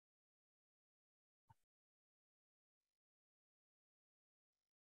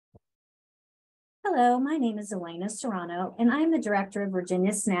 Hello, my name is Elena Serrano, and I'm the director of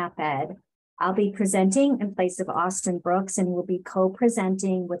Virginia SNAP Ed. I'll be presenting in place of Austin Brooks, and will be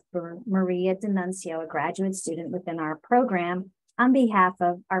co-presenting with Maria D'Annunzio, a graduate student within our program, on behalf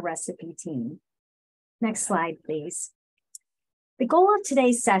of our recipe team. Next slide, please. The goal of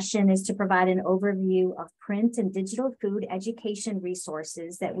today's session is to provide an overview of print and digital food education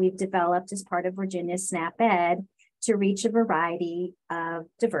resources that we've developed as part of Virginia SNAP Ed to reach a variety of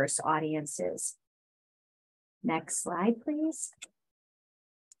diverse audiences. Next slide, please.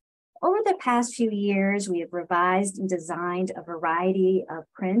 Over the past few years, we have revised and designed a variety of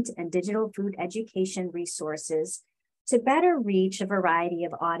print and digital food education resources to better reach a variety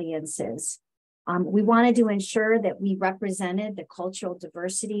of audiences. We wanted to ensure that we represented the cultural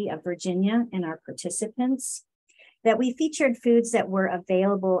diversity of Virginia in our participants, that we featured foods that were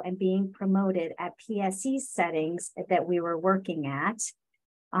available and being promoted at PSE settings that we were working at,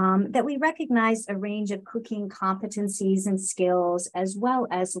 that we recognized a range of cooking competencies and skills as well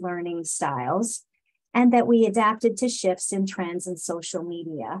as learning styles, and that we adapted to shifts in trends in social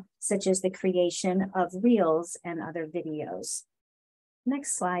media, such as the creation of reels and other videos.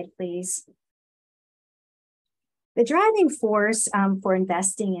 Next slide, please. The driving force for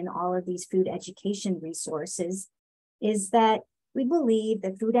investing in all of these food education resources is that we believe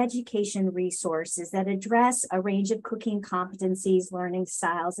that food education resources that address a range of cooking competencies, learning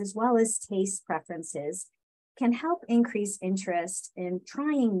styles, as well as taste preferences can help increase interest in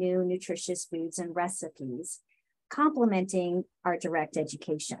trying new nutritious foods and recipes, complementing our direct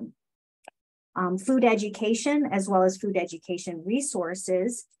education. Food education, as well as food education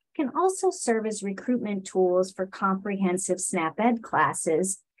resources, can also serve as recruitment tools for comprehensive SNAP-Ed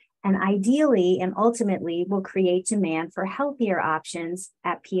classes, and ideally and ultimately will create demand for healthier options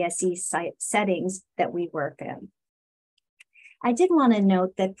at PSE settings that we work in. I did want to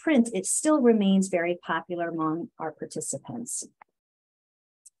note that print, it still remains very popular among our participants.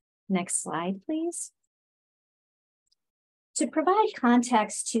 Next slide, please. To provide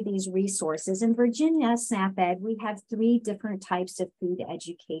context to these resources, in Virginia SNAP-Ed, we have 3 different types of food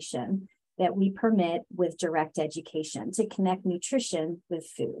education that we permit with direct education to connect nutrition with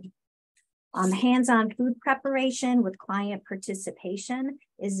food. Hands-on food preparation with client participation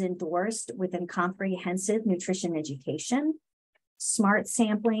is endorsed within comprehensive nutrition education. Smart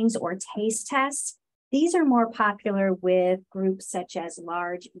samplings or taste tests, these are more popular with groups such as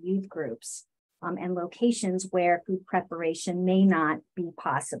large youth groups and locations where food preparation may not be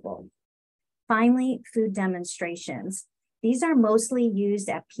possible. Finally, food demonstrations. These are mostly used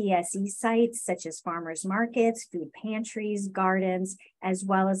at PSE sites such as farmers markets, food pantries, gardens, as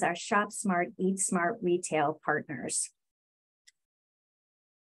well as our Shop Smart, Eat Smart retail partners.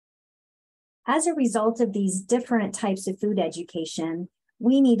 As a result of these different types of food education,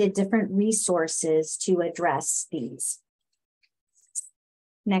 we needed different resources to address these.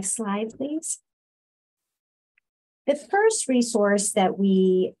 Next slide, please. The first resource that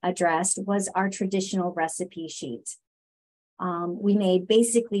we addressed was our traditional recipe sheet. We made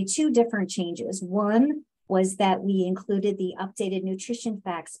basically 2 different changes. One was that we included the updated nutrition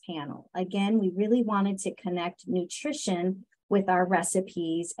facts panel. Again, we really wanted to connect nutrition with our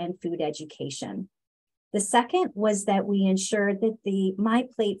recipes and food education. The second was that we ensured that the My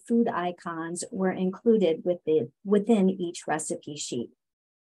Plate food icons were included within each recipe sheet.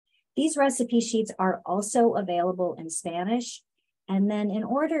 These recipe sheets are also available in Spanish. And then in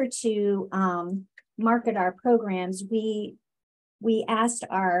order to market our programs, we asked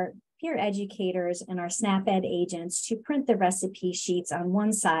our peer educators and our SNAP-Ed agents to print the recipe sheets on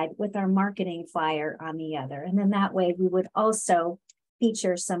one side with our marketing flyer on the other. And then that way we would also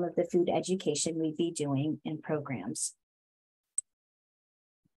feature some of the food education we'd be doing in programs.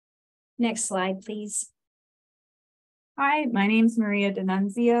 Next slide, please. Hi, my name's Maria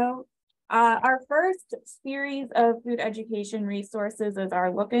D'Annunzio. Our first series of food education resources is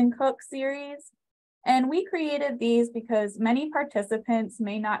our Look and Cook series. And we created these because many participants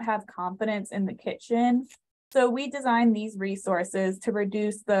may not have confidence in the kitchen. So we designed these resources to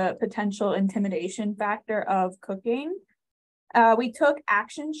reduce the potential intimidation factor of cooking. We took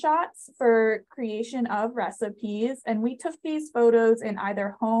action shots for creation of recipes, and we took these photos in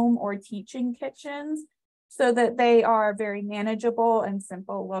either home or teaching kitchens so that they are very manageable and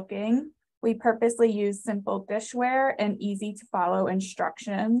simple looking. We purposely used simple dishware and easy to follow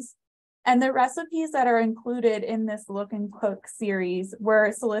instructions. And the recipes that are included in this Look and Cook series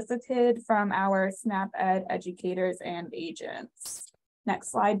were solicited from our SNAP-Ed educators and agents.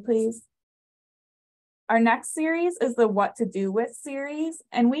 Next slide, please. Our next series is the What to Do With series,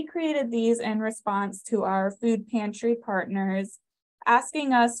 and we created these in response to our food pantry partners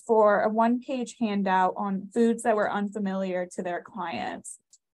asking us for a 1-page handout on foods that were unfamiliar to their clients.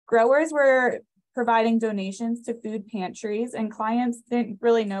 Growers were providing donations to food pantries, and clients didn't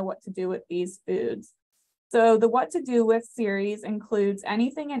really know what to do with these foods. So the What to Do With series includes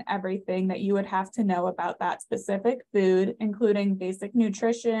anything and everything that you would have to know about that specific food, including basic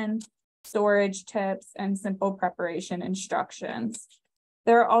nutrition, storage tips, and simple preparation instructions.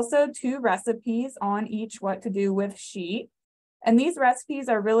 There are also 2 recipes on each What to Do With sheet. And these recipes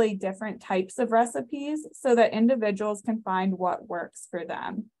are really different types of recipes so that individuals can find what works for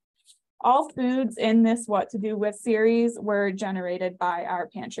them. All foods in this What to Do With series were generated by our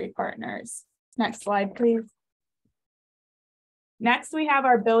pantry partners. Next slide, please. Next, we have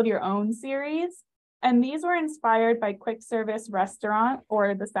our Build Your Own series, and these were inspired by quick service restaurant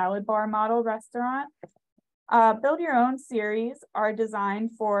or the salad bar model restaurant. Build Your Own series are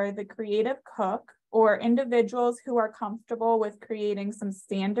designed for the creative cook or individuals who are comfortable with creating some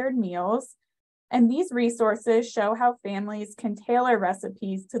standard meals. And these resources show how families can tailor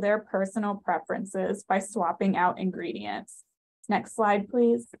recipes to their personal preferences by swapping out ingredients. Next slide,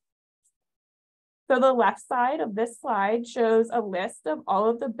 please. So the left side of this slide shows a list of all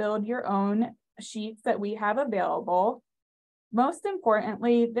of the Build Your Own sheets that we have available. Most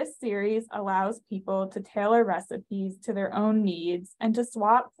importantly, this series allows people to tailor recipes to their own needs and to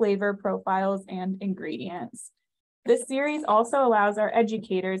swap flavor profiles and ingredients. This series also allows our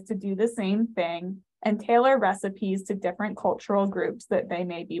educators to do the same thing and tailor recipes to different cultural groups that they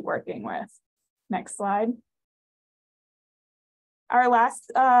may be working with. Next slide. Our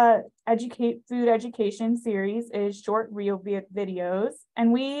last food education series is short reel videos,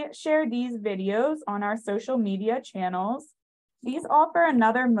 and we share these videos on our social media channels. These offer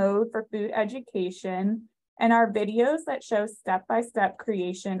another mode for food education and are videos that show step-by-step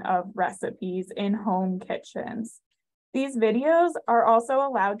creation of recipes in home kitchens. These videos are also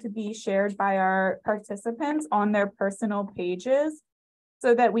allowed to be shared by our participants on their personal pages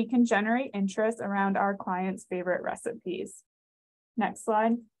so that we can generate interest around our clients' favorite recipes. Next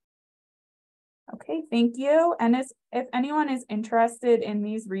slide. Okay, thank you. And if anyone is interested in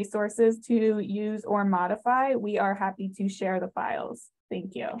these resources to use or modify, we are happy to share the files.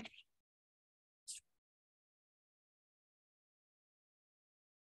 Thank you.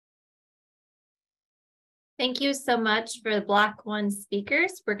 Thank you so much for the Block 1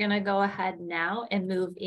 speakers. We're going to go ahead now and move